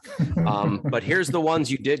clock. But here's the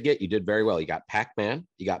ones you did get. You did very well. You got Pac-Man,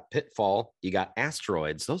 you got Pitfall, you got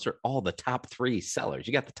Asteroids. Those are all the top 3 sellers.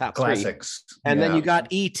 You got the top classics. 3. And then you got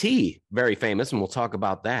E.T., very famous, and we'll talk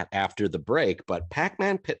about that after the break. But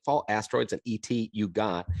Pac-Man, Pitfall, Asteroids, and E.T. you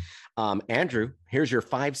got. Andrew, here's your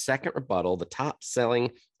 5-second rebuttal. The top selling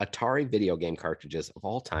Atari video game cartridges of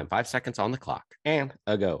all time. 5 seconds on the clock and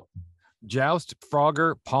a go. Joust,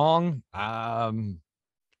 Frogger, Pong,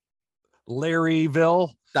 Larryville.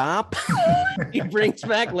 Stop. He brings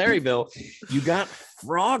back Larryville. You got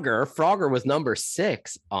Frogger. Frogger was number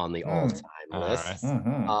 6 on the all-time list.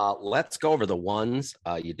 Right. Let's go over the ones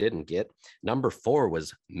you didn't get. Number 4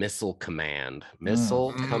 was Missile Command.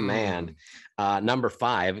 Missile Command. Number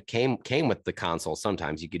 5 came with the console.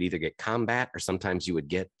 Sometimes you could either get Combat or sometimes you would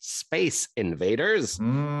get Space Invaders.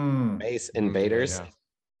 Space Invaders. Yeah.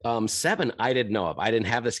 7, I didn't know of. I didn't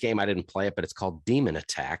have this game. I didn't play it, but it's called Demon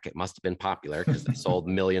Attack. It must have been popular because they sold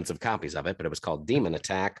millions of copies of it, but it was called Demon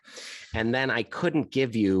Attack. And then I couldn't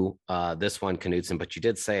give you this one, Knudsen, but you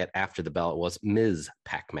did say it after the bell. It was Ms.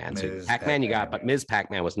 Pac-Man. So Pac-Man you got, but Ms.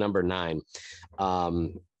 Pac-Man was number 9.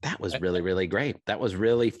 That was really, really great. That was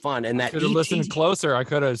really fun. And that should have listened closer. I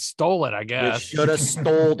could have stole it, I guess. Should have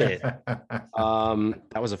stole it.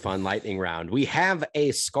 That was a fun lightning round. We have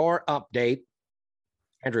a score update.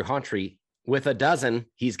 Andrew Hawtrey with 12.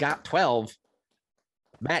 He's got 12.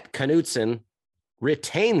 Matt Knudsen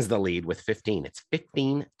retains the lead with 15. It's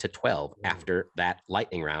 15-12 after that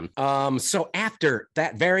lightning round. So after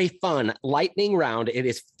that very fun lightning round, it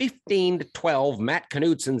is 15-12. Matt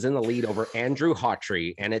Knudsen's in the lead over Andrew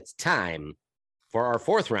Hawtrey, and it's time for our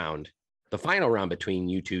 4th round, the final round between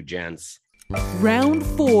you two gents. Round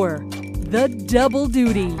 4, the double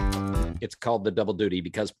duty. It's called the double duty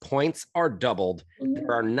because points are doubled.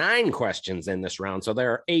 There are 9 questions in this round, so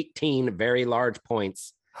there are 18 very large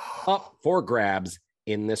points up for grabs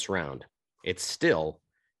in this round. It's still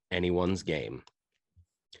anyone's game.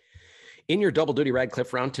 In your double duty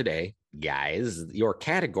Radcliffe round today, guys, your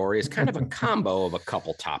category is kind of a combo of a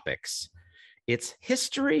couple topics. It's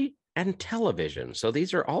history and television. So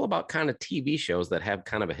these are all about kind of TV shows that have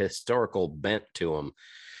kind of a historical bent to them.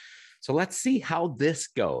 So let's see how this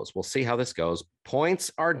goes. We'll see how this goes. Points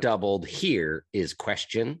are doubled. Here is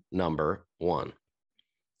question number 1.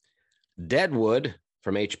 Deadwood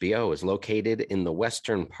from HBO is located in the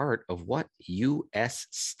western part of what U.S.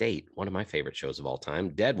 state? One of my favorite shows of all time,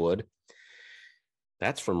 Deadwood.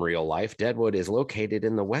 That's from real life. Deadwood is located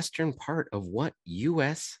in the western part of what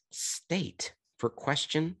U.S. state? For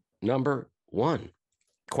question number 1.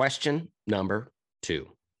 Question number 2.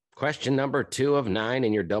 Question number 2 of 9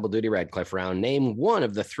 in your double duty Radcliffe round. Name one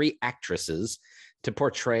of the 3 actresses to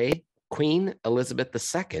portray Queen Elizabeth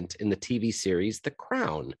II in the TV series The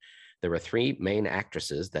Crown. There were 3 main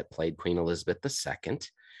actresses that played Queen Elizabeth II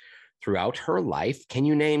throughout her life. Can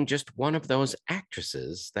you name just one of those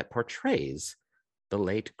actresses that portrays the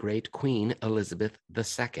late, great Queen Elizabeth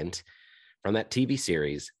II from that TV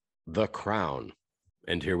series, The Crown?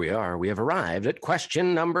 And here we are. We have arrived at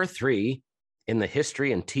question number 3 in the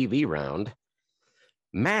history and TV round.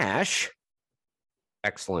 MASH,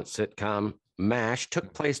 excellent sitcom, MASH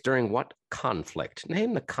took place during what conflict?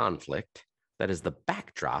 Name the conflict that is the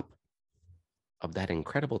backdrop of that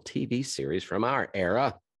incredible TV series from our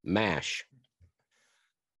era, MASH.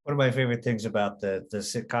 One of my favorite things about the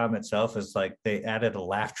sitcom itself is like they added a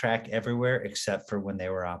laugh track everywhere except for when they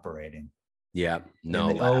were operating. Yeah, no.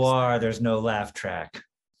 In the OR, there's no laugh track.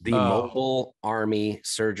 The Mobile Army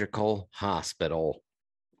Surgical Hospital,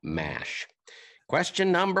 MASH.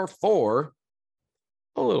 Question number 4,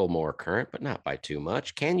 a little more current, but not by too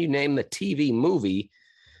much. Can you name the TV movie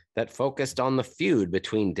that focused on the feud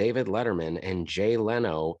between David Letterman and Jay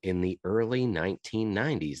Leno in the early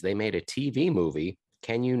 1990s? They made a TV movie.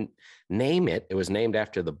 Can you name it? It was named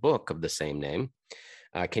after the book of the same name.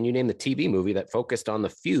 Can you name the TV movie that focused on the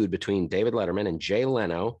feud between David Letterman and Jay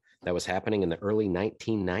Leno that was happening in the early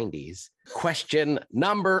 1990s? Question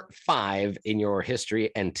number 5 in your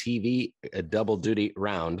history and TV double duty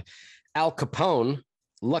round. Al Capone,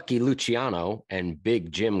 Lucky Luciano, and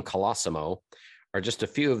Big Jim Colosimo are just a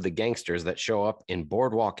few of the gangsters that show up in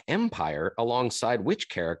Boardwalk Empire alongside which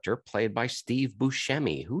character played by Steve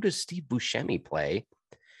Buscemi? Who does Steve Buscemi play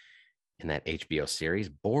in that HBO series,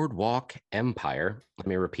 Boardwalk Empire? Let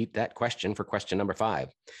me repeat that question for question number 5.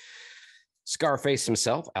 Scarface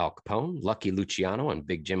himself, Al Capone, Lucky Luciano, and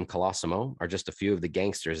Big Jim Colosimo are just a few of the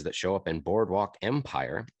gangsters that show up in Boardwalk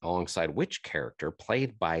Empire alongside which character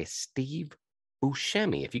played by Steve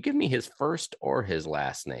Buscemi? If you give me his first or his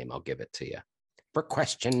last name, I'll give it to you. For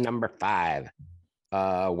question number 5,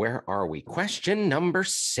 where are we? Question number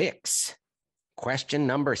 6. Question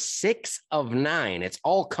number 6 of 9. It's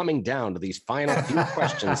all coming down to these final few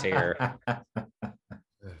questions here.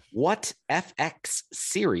 What FX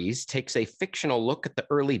series takes a fictional look at the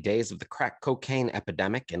early days of the crack cocaine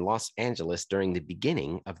epidemic in Los Angeles during the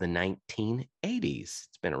beginning of the 1980s?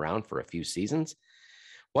 It's been around for a few seasons.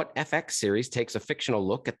 What FX series takes a fictional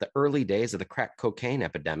look at the early days of the crack cocaine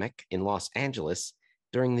epidemic in Los Angeles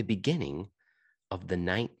during the beginning of the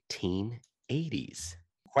 1980s?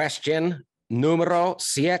 Question numero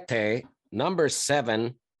 7, number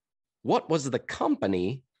 7. What was the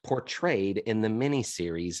company portrayed in the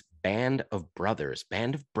miniseries Band of Brothers?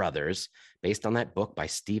 Band of Brothers, based on that book by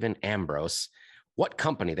Stephen Ambrose. What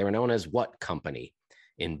company? They were known as what company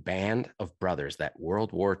in Band of Brothers, that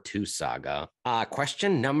World War II saga?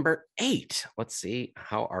 Question number 8. Let's see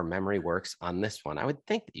how our memory works on this one. I would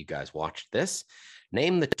think that you guys watched this.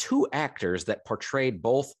 Name the 2 actors that portrayed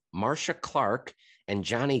both Marcia Clark and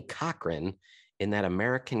Johnny Cochran in that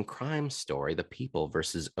American crime story, The People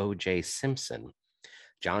versus O.J. Simpson.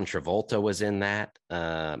 John Travolta was in that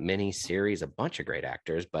mini series, a bunch of great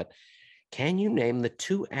actors, but can you name the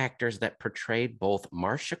 2 actors that portrayed both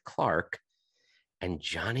Marcia Clark and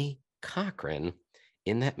Johnny Cochran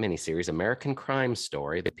in that miniseries, American Crime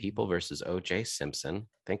Story, The People versus O.J. Simpson?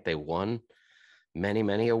 I think they won many,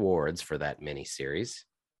 many awards for that miniseries.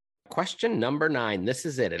 Question number 9. This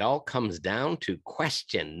is it. It all comes down to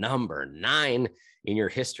question number 9 in your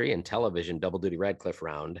history and television double duty Radcliffe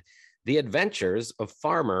round. The adventures of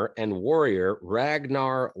farmer and warrior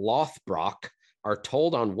Ragnar Lothbrok are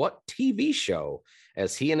told on what TV show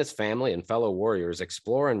as he and his family and fellow warriors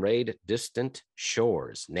explore and raid distant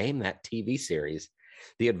shores? Name that TV series.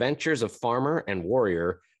 The adventures of farmer and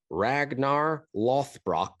warrior Ragnar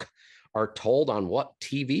Lothbrok are told on what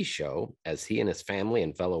TV show as he and his family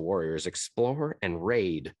and fellow warriors explore and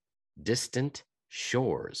raid distant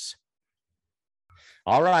shores?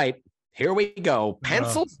 All right, here we go.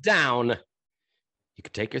 Pencils down. You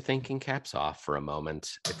could take your thinking caps off for a moment.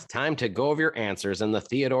 It's time to go over your answers in the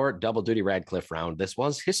Theodore Double Duty Radcliffe round. This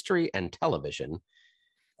was history and television.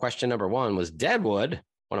 Question number 1 was Deadwood,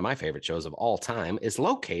 one of my favorite shows of all time, is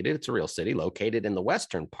located, it's a real city, located in the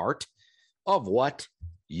western part of what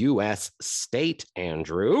U.S. state,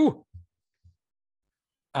 Andrew?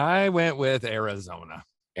 I went with Arizona.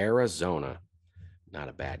 Arizona. Not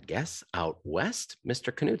a bad guess. Out west,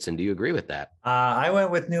 Mr. Knudsen, do you agree with that? I went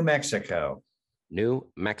with New Mexico. New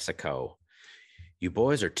Mexico. You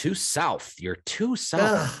boys are too south. You're too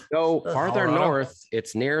south. Go farther north.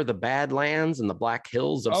 It's near the Badlands and the Black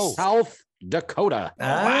Hills of South Dakota.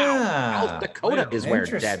 Wow. South Dakota is where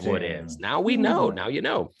Deadwood is. Now we know. Now you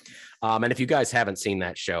know. And if you guys haven't seen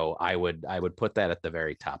that show, I would put that at the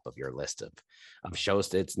very top of your list of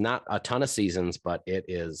shows. It's not a ton of seasons, but it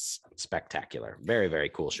is spectacular. Very, very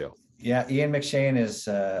cool show. Yeah, Ian McShane is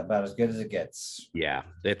about as good as it gets. Yeah,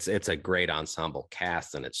 it's a great ensemble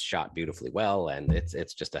cast, and it's shot beautifully well, and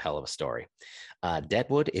it's just a hell of a story.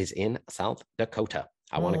 Deadwood is in South Dakota.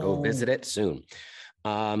 I want to go visit it soon.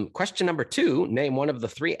 Question number 2, name one of the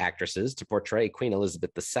 3 actresses to portray Queen Elizabeth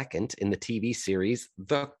II in the TV series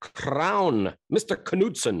The Crown. Mr.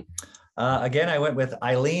 Knudsen. Again, I went with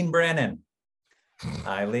Eileen Brennan.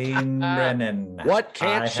 Eileen Brennan. What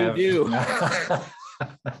can't she do?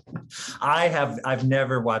 I've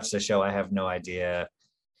never watched the show. I have no idea.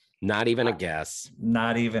 Not even a guess.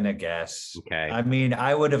 Not even a guess. Okay. I mean,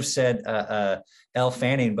 I would have said Elle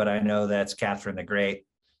Fanning, but I know that's Catherine the Great.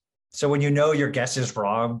 So when you know your guess is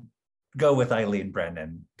wrong, go with Eileen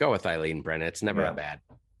Brennan. Go with Eileen Brennan. It's never a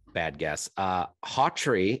bad guess.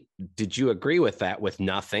 Hawtrey, did you agree with that with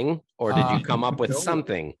nothing, or did you come up with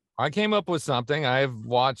something? I came up with something. I've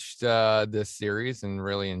watched this series and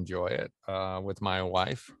really enjoy it with my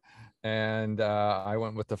wife. And I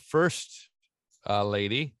went with the first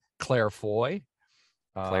lady, Claire Foy.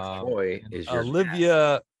 Claire Foy is your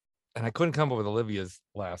Olivia, and I couldn't come up with Olivia's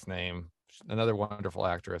last name. Another wonderful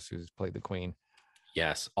actress who's played the Queen.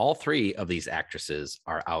 Yes, all 3 of these actresses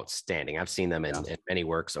are outstanding. I've seen them in many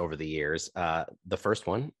works over the years. The first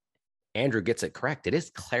one, Andrew gets it correct. It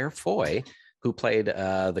is Claire Foy who played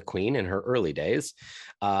the Queen in her early days.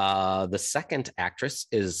 The second actress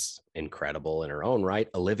is incredible in her own right.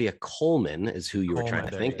 Olivia Colman is who you were trying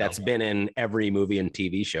to think. That's been in every movie and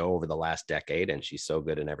TV show over the last decade, and she's so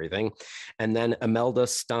good in everything. And then Imelda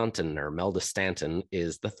Stanton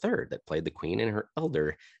is the third that played the Queen in her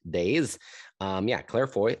elder days. Claire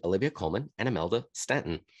Foy, Olivia Colman, and Imelda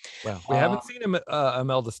Stanton. Well, we haven't seen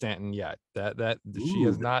Imelda Stanton yet. That she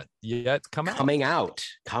has not yet coming out.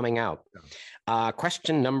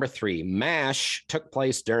 Question number 3. MASH took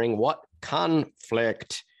place during what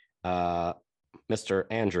conflict? Mr.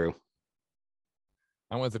 Andrew.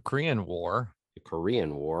 I went with the Korean War. The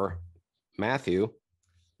Korean War. Matthew.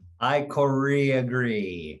 I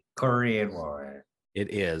agree. Korean War.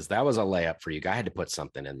 It is. That was a layup for you. I had to put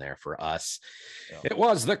something in there for us. Yeah. It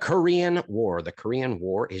was the Korean War. The Korean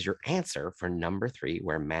War is your answer for number 3,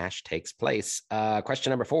 where MASH takes place.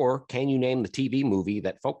 Question number 4. Can you name the TV movie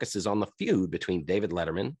that focuses on the feud between David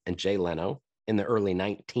Letterman and Jay Leno in the early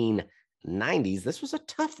 1990s? This was a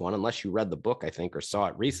tough one, unless you read the book, I think, or saw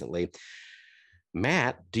it recently.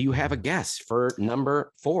 Matt, do you have a guess for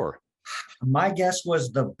number 4? My guess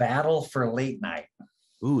was The Battle for Late Night.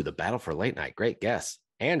 Ooh, The Battle for Late Night. Great guess.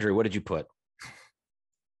 Andrew, what did you put?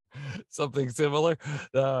 Something similar.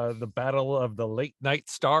 The Battle of the Late Night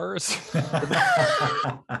Stars.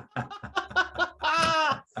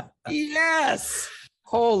 Yes.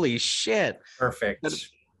 Holy shit. Perfect.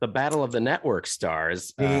 The Battle of the Network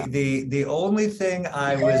Stars. The only thing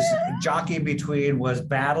I was jockeying between was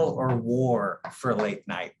battle or war for late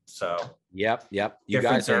night. So yep. You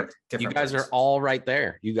guys are all right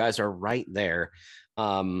there. You guys are right there.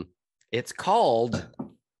 It's called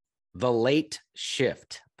The Late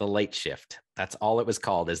Shift. The Late Shift. That's all it was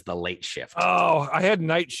called, is The Late Shift. Oh, I had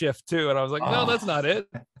Night Shift too, and I was like, no, that's not it.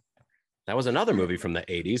 That was another movie from the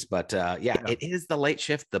 80s, but it is The Late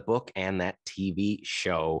Shift, the book and that TV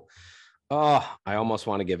show. Oh, I almost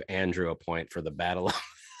want to give Andrew a point for the Battle of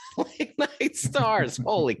Late Night Stars.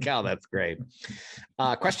 Holy cow, that's great.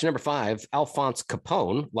 Question number 5. Alphonse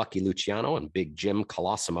Capone, Lucky Luciano, and Big Jim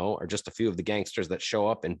Colosimo are just a few of the gangsters that show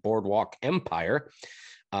up in Boardwalk Empire,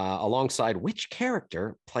 alongside which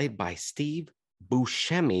character played by Steve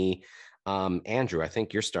Buscemi? Andrew, I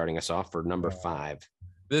think you're starting us off for number 5.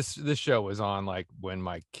 This show was on like when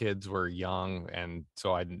my kids were young, and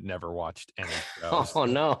so I never watched any shows. Oh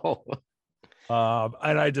no.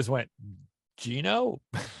 And I just went, Gino,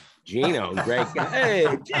 great guy.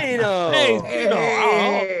 Hey, Gino.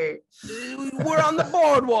 Hey. We're on the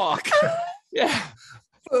boardwalk. Yeah.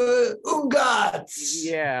 Ugats.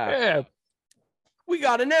 Yeah. We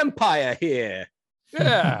got an empire here.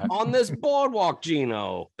 Yeah. On this boardwalk,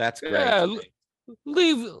 Gino. That's great. Yeah.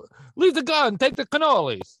 Leave the gun, take the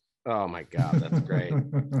cannolis. Oh my God, that's great.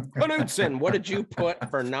 Knudsen, what did you put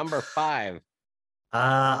for number 5?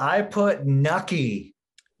 I put Nucky.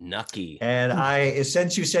 Nucky. And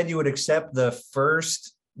since you said you would accept the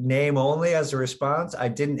first name only as a response, I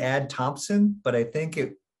didn't add Thompson, but I think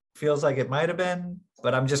it feels like it might have been.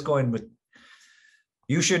 But I'm just going with,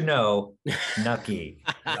 you should know, Nucky.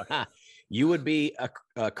 You would be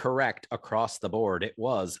correct across the board. It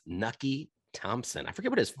was Nucky Thompson. I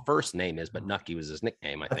forget what his first name is, but Nucky was his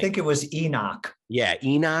nickname. I think it was Enoch. Yeah,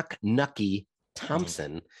 Enoch Nucky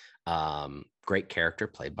Thompson. Great character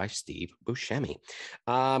played by Steve Buscemi.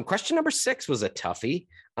 Question number 6 was a toughie.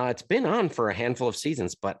 It's been on for a handful of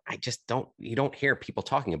seasons, but you don't hear people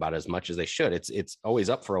talking about it as much as they should. It's always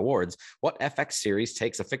up for awards. What FX series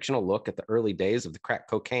takes a fictional look at the early days of the crack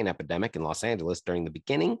cocaine epidemic in Los Angeles during the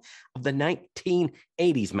beginning of the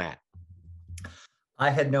 1980s, Matt?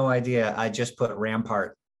 I had no idea. I just put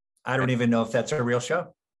Rampart. I don't even know if that's a real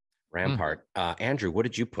show. Rampart. Andrew, what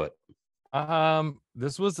did you put?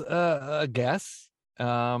 This was a guess.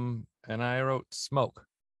 And I wrote Smoke.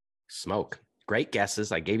 Smoke. Great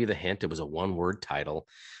guesses. I gave you the hint. It was a one-word title.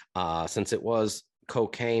 Since it was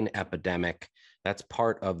cocaine epidemic, that's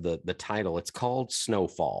part of the title. It's called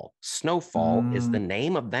Snowfall. Snowfall is the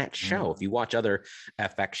name of that show. If you watch other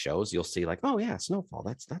FX shows, you'll see like, oh yeah, Snowfall.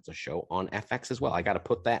 That's a show on FX as well. I got to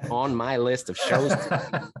put that on my list of shows.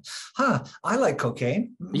 I like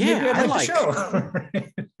cocaine. Yeah, I like the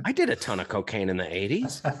show. I did a ton of cocaine in the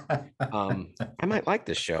 80s. I might like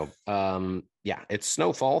this show. Yeah, it's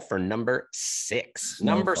Snowfall for number 6.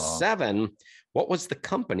 Snowfall. Number 7. What was the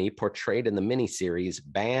company portrayed in the miniseries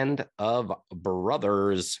Band of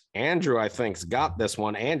Brothers? Andrew, I think's got this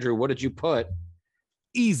one. Andrew, what did you put?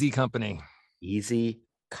 Easy Company. Easy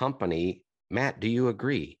Company. Matt, do you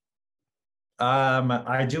agree?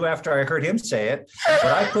 I do after I heard him say it,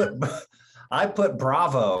 but I put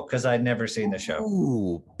Bravo because I'd never seen the show.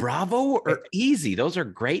 Ooh, Bravo or Easy? Those are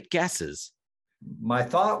great guesses. My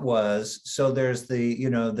thought was, so there's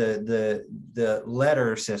the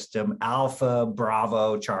letter system, Alpha,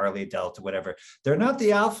 Bravo, Charlie, Delta, whatever. They're not the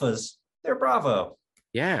Alphas, they're Bravo.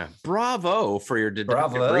 Yeah, bravo for your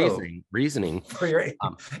deductive reasoning. For your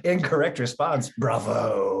incorrect response,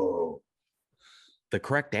 bravo. The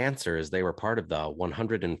correct answer is they were part of the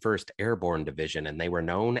 101st Airborne Division, and they were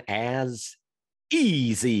known as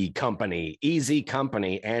Easy Company. Easy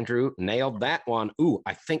Company. Andrew nailed that one. Ooh,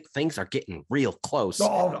 I think things are getting real close.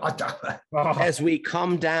 As we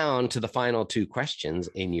come down to the final 2 questions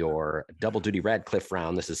in your double duty Radcliffe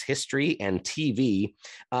round, this is history and TV.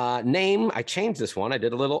 I changed this one. I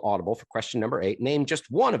did a little audible for question number 8. Name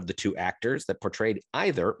just one of the 2 actors that portrayed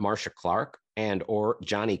either Marcia Clark and or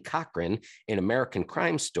Johnny Cochran in American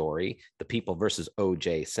Crime Story, The People versus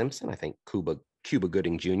O.J. Simpson. I think Cuba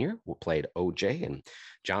Gooding Jr. played O.J. and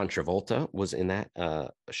John Travolta was in that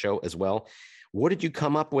show as well. What did you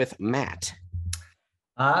come up with, Matt?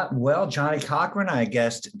 Well, Johnny Cochran, I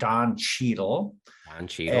guessed Don Cheadle. Don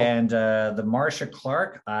Cheadle. And the Marcia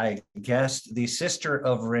Clark, I guessed the sister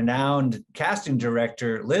of renowned casting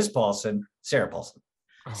director Liz Paulson, Sarah Paulson.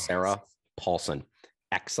 Sarah Paulson.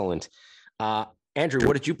 Excellent. Andrew,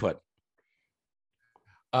 what did you put?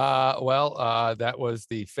 That was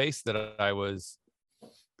the face that I was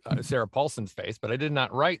Sarah Paulson's face, but I did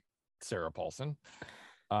not write Sarah Paulson.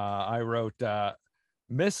 I wrote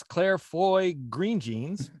Miss Claire Foy Green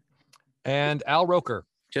Jeans and Al Roker.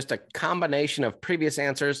 Just a combination of previous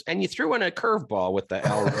answers, and you threw in a curveball with the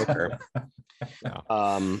Al Roker.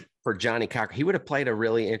 For Johnny Cochran. He would have played a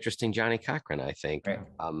really interesting Johnny Cochran, I think. Right.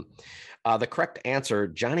 The correct answer,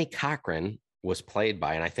 Johnny Cochran, was played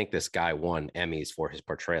by, and I think this guy won Emmys for his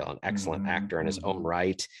portrayal, an excellent actor in his own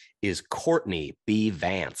right, is Courtney B.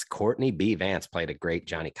 Vance. Courtney B. Vance played a great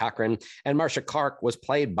Johnny Cochran, and Marcia Clark was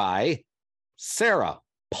played by Sarah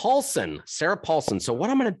Paulson. Sarah Paulson. So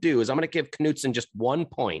what I'm going to do is I'm going to give Knudsen just 1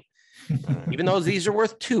 point, even though these are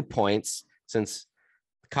worth 2 points, since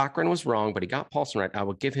Cochran was wrong, but he got Paulson right. I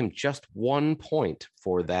will give him just 1 point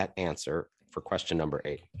for that answer for question number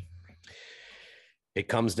 8. It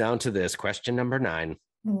comes down to this. Question number 9.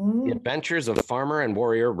 The adventures of farmer and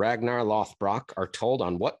warrior Ragnar Lothbrok are told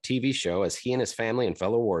on what TV show as he and his family and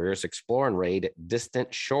fellow warriors explore and raid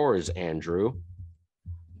distant shores, Andrew?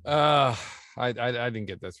 I didn't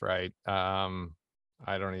get this right. I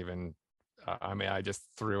don't even, I just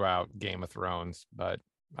threw out Game of Thrones, but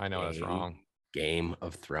I know that's wrong. Game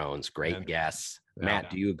of Thrones. Great guess. Matt,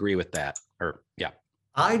 do you agree with that?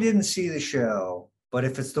 I didn't see the show, but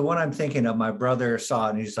if it's the one I'm thinking of, my brother saw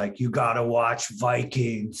it and he's like, you got to watch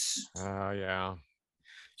Vikings. Yeah.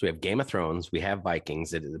 So we have Game of Thrones. We have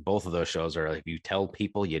Vikings. Both of those shows are, if you tell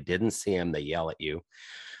people you didn't see them, they yell at you.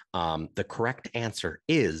 The correct answer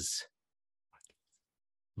is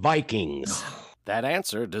Vikings. That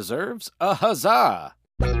answer deserves a huzzah.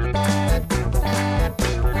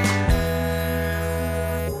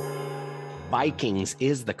 Vikings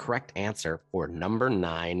is the correct answer for number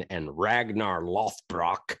 9, and Ragnar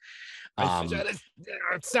Lothbrok.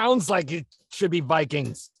 It sounds like it should be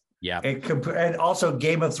Vikings. Yeah. And also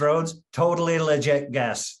Game of Thrones, totally legit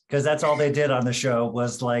guess, because that's all they did on the show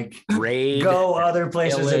was like raid, go other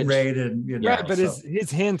places village. and raid. And right, but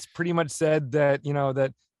his hints pretty much said that,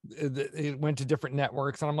 that it went to different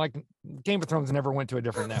networks. And I'm like, Game of Thrones never went to a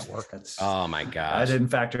different network. Oh my gosh. I didn't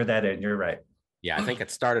factor that in. You're right. Yeah, I think it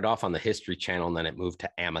started off on the History Channel and then it moved to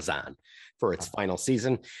Amazon for its final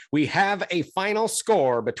season. We have a final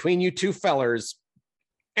score between you two fellers.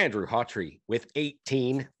 Andrew Hawtrey with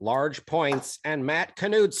 18 large points and Matt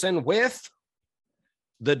Knudsen with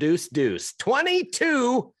the deuce.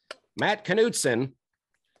 22. Matt Knudsen,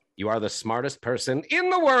 you are the smartest person in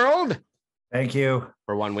the world. Thank you.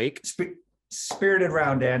 For 1 week. Spirited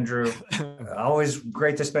round, Andrew. Always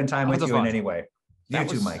great to spend time with you in any way. You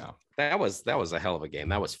too, Mike. That was a hell of a game.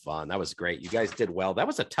 That was fun. That was great. You guys did well. That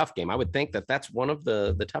was a tough game. I would think that that's one of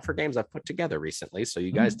the tougher games I've put together recently. So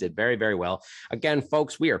you guys did very, very well. Again,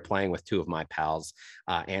 folks, we are playing with two of my pals,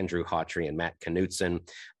 Andrew Hawtrey and Matt Knudsen.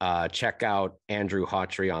 Check out Andrew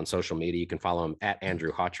Hawtrey on social media. You can follow him at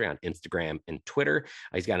Andrew Hawtrey on Instagram and Twitter.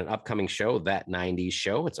 He's got an upcoming show, That 90s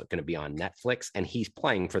Show. It's going to be on Netflix, and he's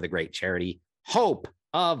playing for the great charity Hope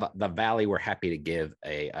of the Valley. We're happy to give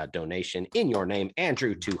a donation in your name,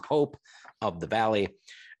 Andrew, to Hope of the Valley.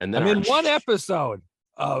 And then I'm in one episode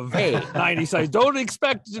of 90 sites. Don't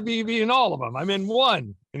expect to be in all of them. I'm in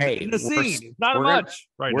one. In the scene. It's not much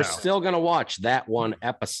right now. We're still going to watch that one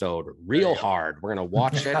episode real hard. We're going to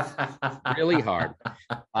watch it really hard.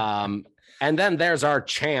 And then there's our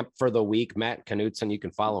champ for the week, Matt Knudsen. You can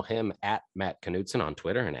follow him at Matt Knudsen on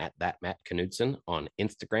Twitter and at that Matt Knudsen on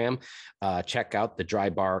Instagram. Check out the Dry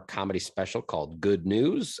Bar comedy special called Good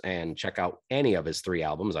News, and check out any of his 3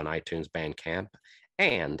 albums on iTunes, Bandcamp,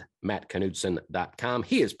 and mattknudsen.com.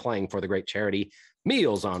 He is playing for the great charity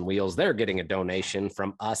Meals on Wheels. They're getting a donation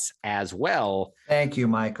from us as well. Thank you,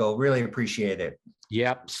 Michael. Really appreciate it.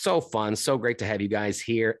 Yep. So fun. So great to have you guys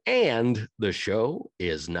here. And the show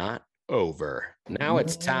is not over. Now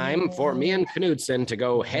it's time for me and Knudsen to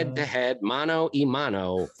go head to head, mano a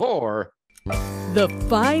mano, for the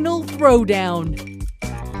final throwdown.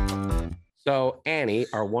 So Annie,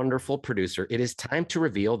 our wonderful producer, it is time to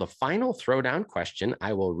reveal the final throwdown question.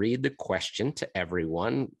 I will read the question to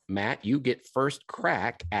everyone. Matt, you get first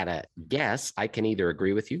crack at a guess. I can either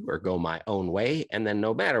agree with you or go my own way. And then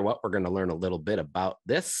no matter what, we're going to learn a little bit about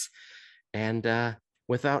this. And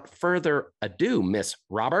without further ado, Miss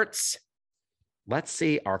Roberts, let's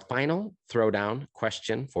see our final throwdown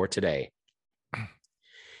question for today.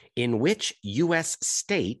 In which U.S.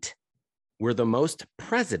 state were the most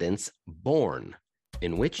presidents born?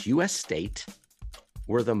 In which U.S. state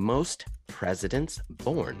were the most presidents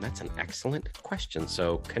born? That's an excellent question.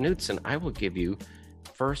 So, Knudsen, I will give you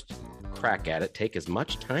first crack at it. Take as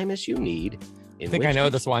much time as you need. I think I know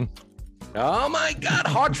this one. Oh, my God.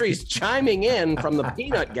 Hawtrey's chiming in from the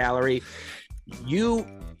peanut gallery. You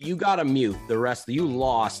got to mute the rest. You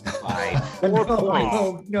lost by 4 points.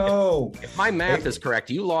 Oh, no. If my math is correct,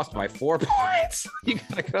 you lost by 4 points. You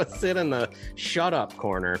got to go sit in the shut up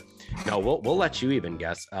corner. No, we'll let you even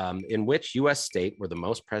guess. In which U.S. state were the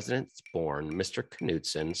most presidents born? Mr.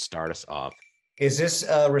 Knudsen, start us off. Is this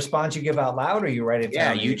a response you give out loud or you write it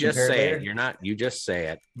down? Yeah, you just say it. You just say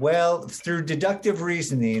it. Well, through deductive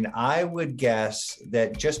reasoning, I would guess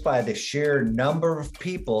that just by the sheer number of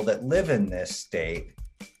people that live in this state,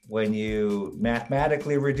 when you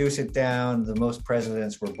mathematically reduce it down, the most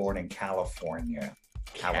presidents were born in California.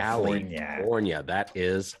 California. That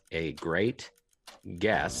is a great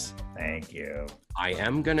guess. Thank you. I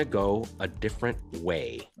am going to go a different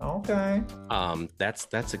way. Okay.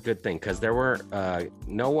 That's a good thing, because there were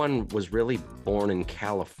no one was really born in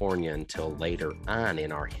California until later on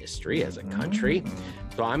in our history as a country.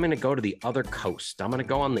 So I'm going to go to the other coast. I'm going to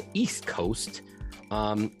go on the East Coast.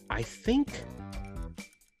 I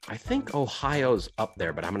think Ohio's up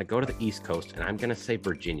there, but I'm going to go to the East Coast, and I'm going to say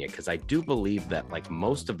Virginia, because I do believe that like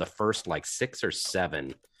most of the first like 6 or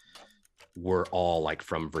 7 were all like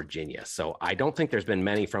from Virginia. So I don't think there's been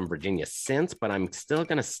many from Virginia since, but I'm still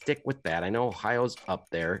going to stick with that. I know Ohio's up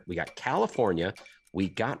there. We got California. We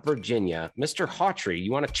got Virginia. Mr. Hawtrey,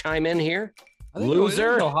 you want to chime in here? I think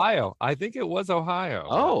Loser. it was Ohio. I think it was Ohio.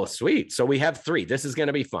 Oh, sweet. So we have 3. This is going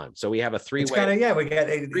to be fun. So we have a 3-way. It's kind of, yeah, we got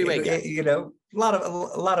a 3-way guess. you know, a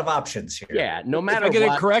lot of options here. Yeah, no matter if I get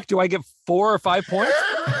what. it correct, do I get 4 or 5 points?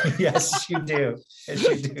 Yes, you do. Yes,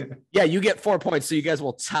 you do. Yeah, you get 4 points. So you guys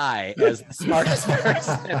will tie as the smartest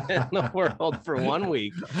person in the world for 1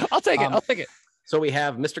 week. I'll take it. So we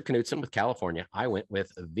have Mr. Knudsen with California. I went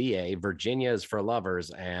with VA. Virginia is for lovers,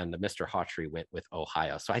 and Mr. Hawtrey went with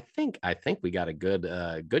Ohio. So I think we got a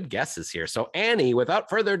good guesses here. So Annie, without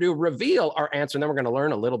further ado, reveal our answer, and then we're going to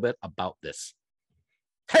learn a little bit about this.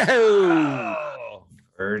 Oh,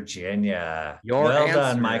 Virginia. Well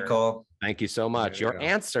done, Michael. Thank you so much. Your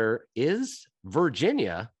answer is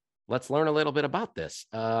Virginia. Let's learn a little bit about this.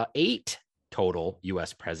 8 total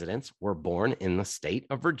U.S. presidents were born in the state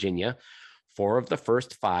of Virginia. 4 of the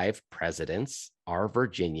first 5 presidents are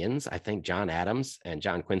Virginians. I think John Adams and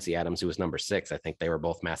John Quincy Adams, who was number 6, I think they were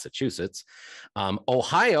both Massachusetts.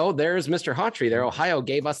 Ohio, there's Mr. Hawtrey there. Ohio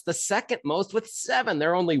gave us the second most with 7.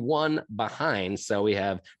 They're only 1 behind. So we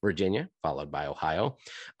have Virginia, followed by Ohio.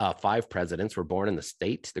 5 presidents were born in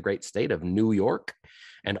the great state of New York.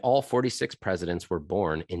 And all 46 presidents were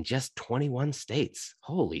born in just 21 states.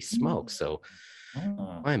 Holy smokes. So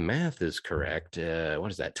my math is correct.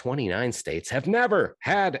 What is that? 29 states have never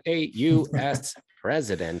had a U.S.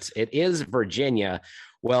 president. It is Virginia.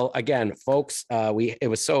 Well, again, folks, it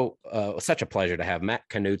was such a pleasure to have Matt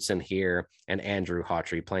Knudsen here and Andrew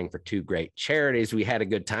Hawtrey playing for 2 great charities. We had a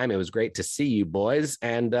good time. It was great to see you boys.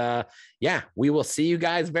 And we will see you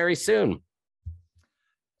guys very soon.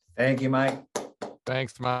 Thank you, Mike.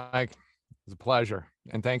 Thanks, Mike. It was a pleasure.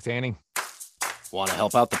 And thanks, Annie. Want to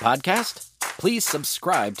help out the podcast? Please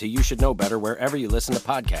subscribe to You Should Know Better wherever you listen to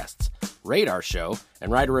podcasts. Rate our show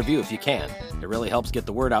and write a review if you can. It really helps get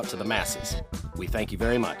the word out to the masses. We thank you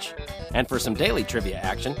very much. And for some daily trivia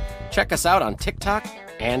action, check us out on TikTok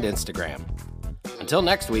and Instagram. Until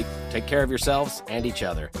next week, take care of yourselves and each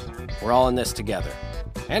other. We're all in this together.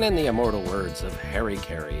 And in the immortal words of Harry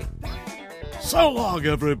Carey, so long,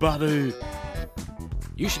 everybody.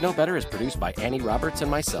 You Should Know Better is produced by Annie Roberts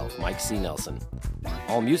and myself, Mike C. Nelson.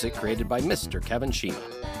 All music created by Mr. Kevin Shima.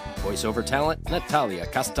 Voiceover talent, Natalia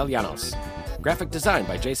Castellanos. Graphic design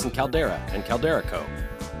by Jason Caldera and Caldera Co.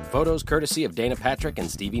 Photos courtesy of Dana Patrick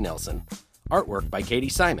and Stevie Nelson. Artwork by Katie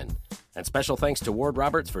Simon. And special thanks to Ward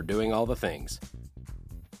Roberts for doing all the things.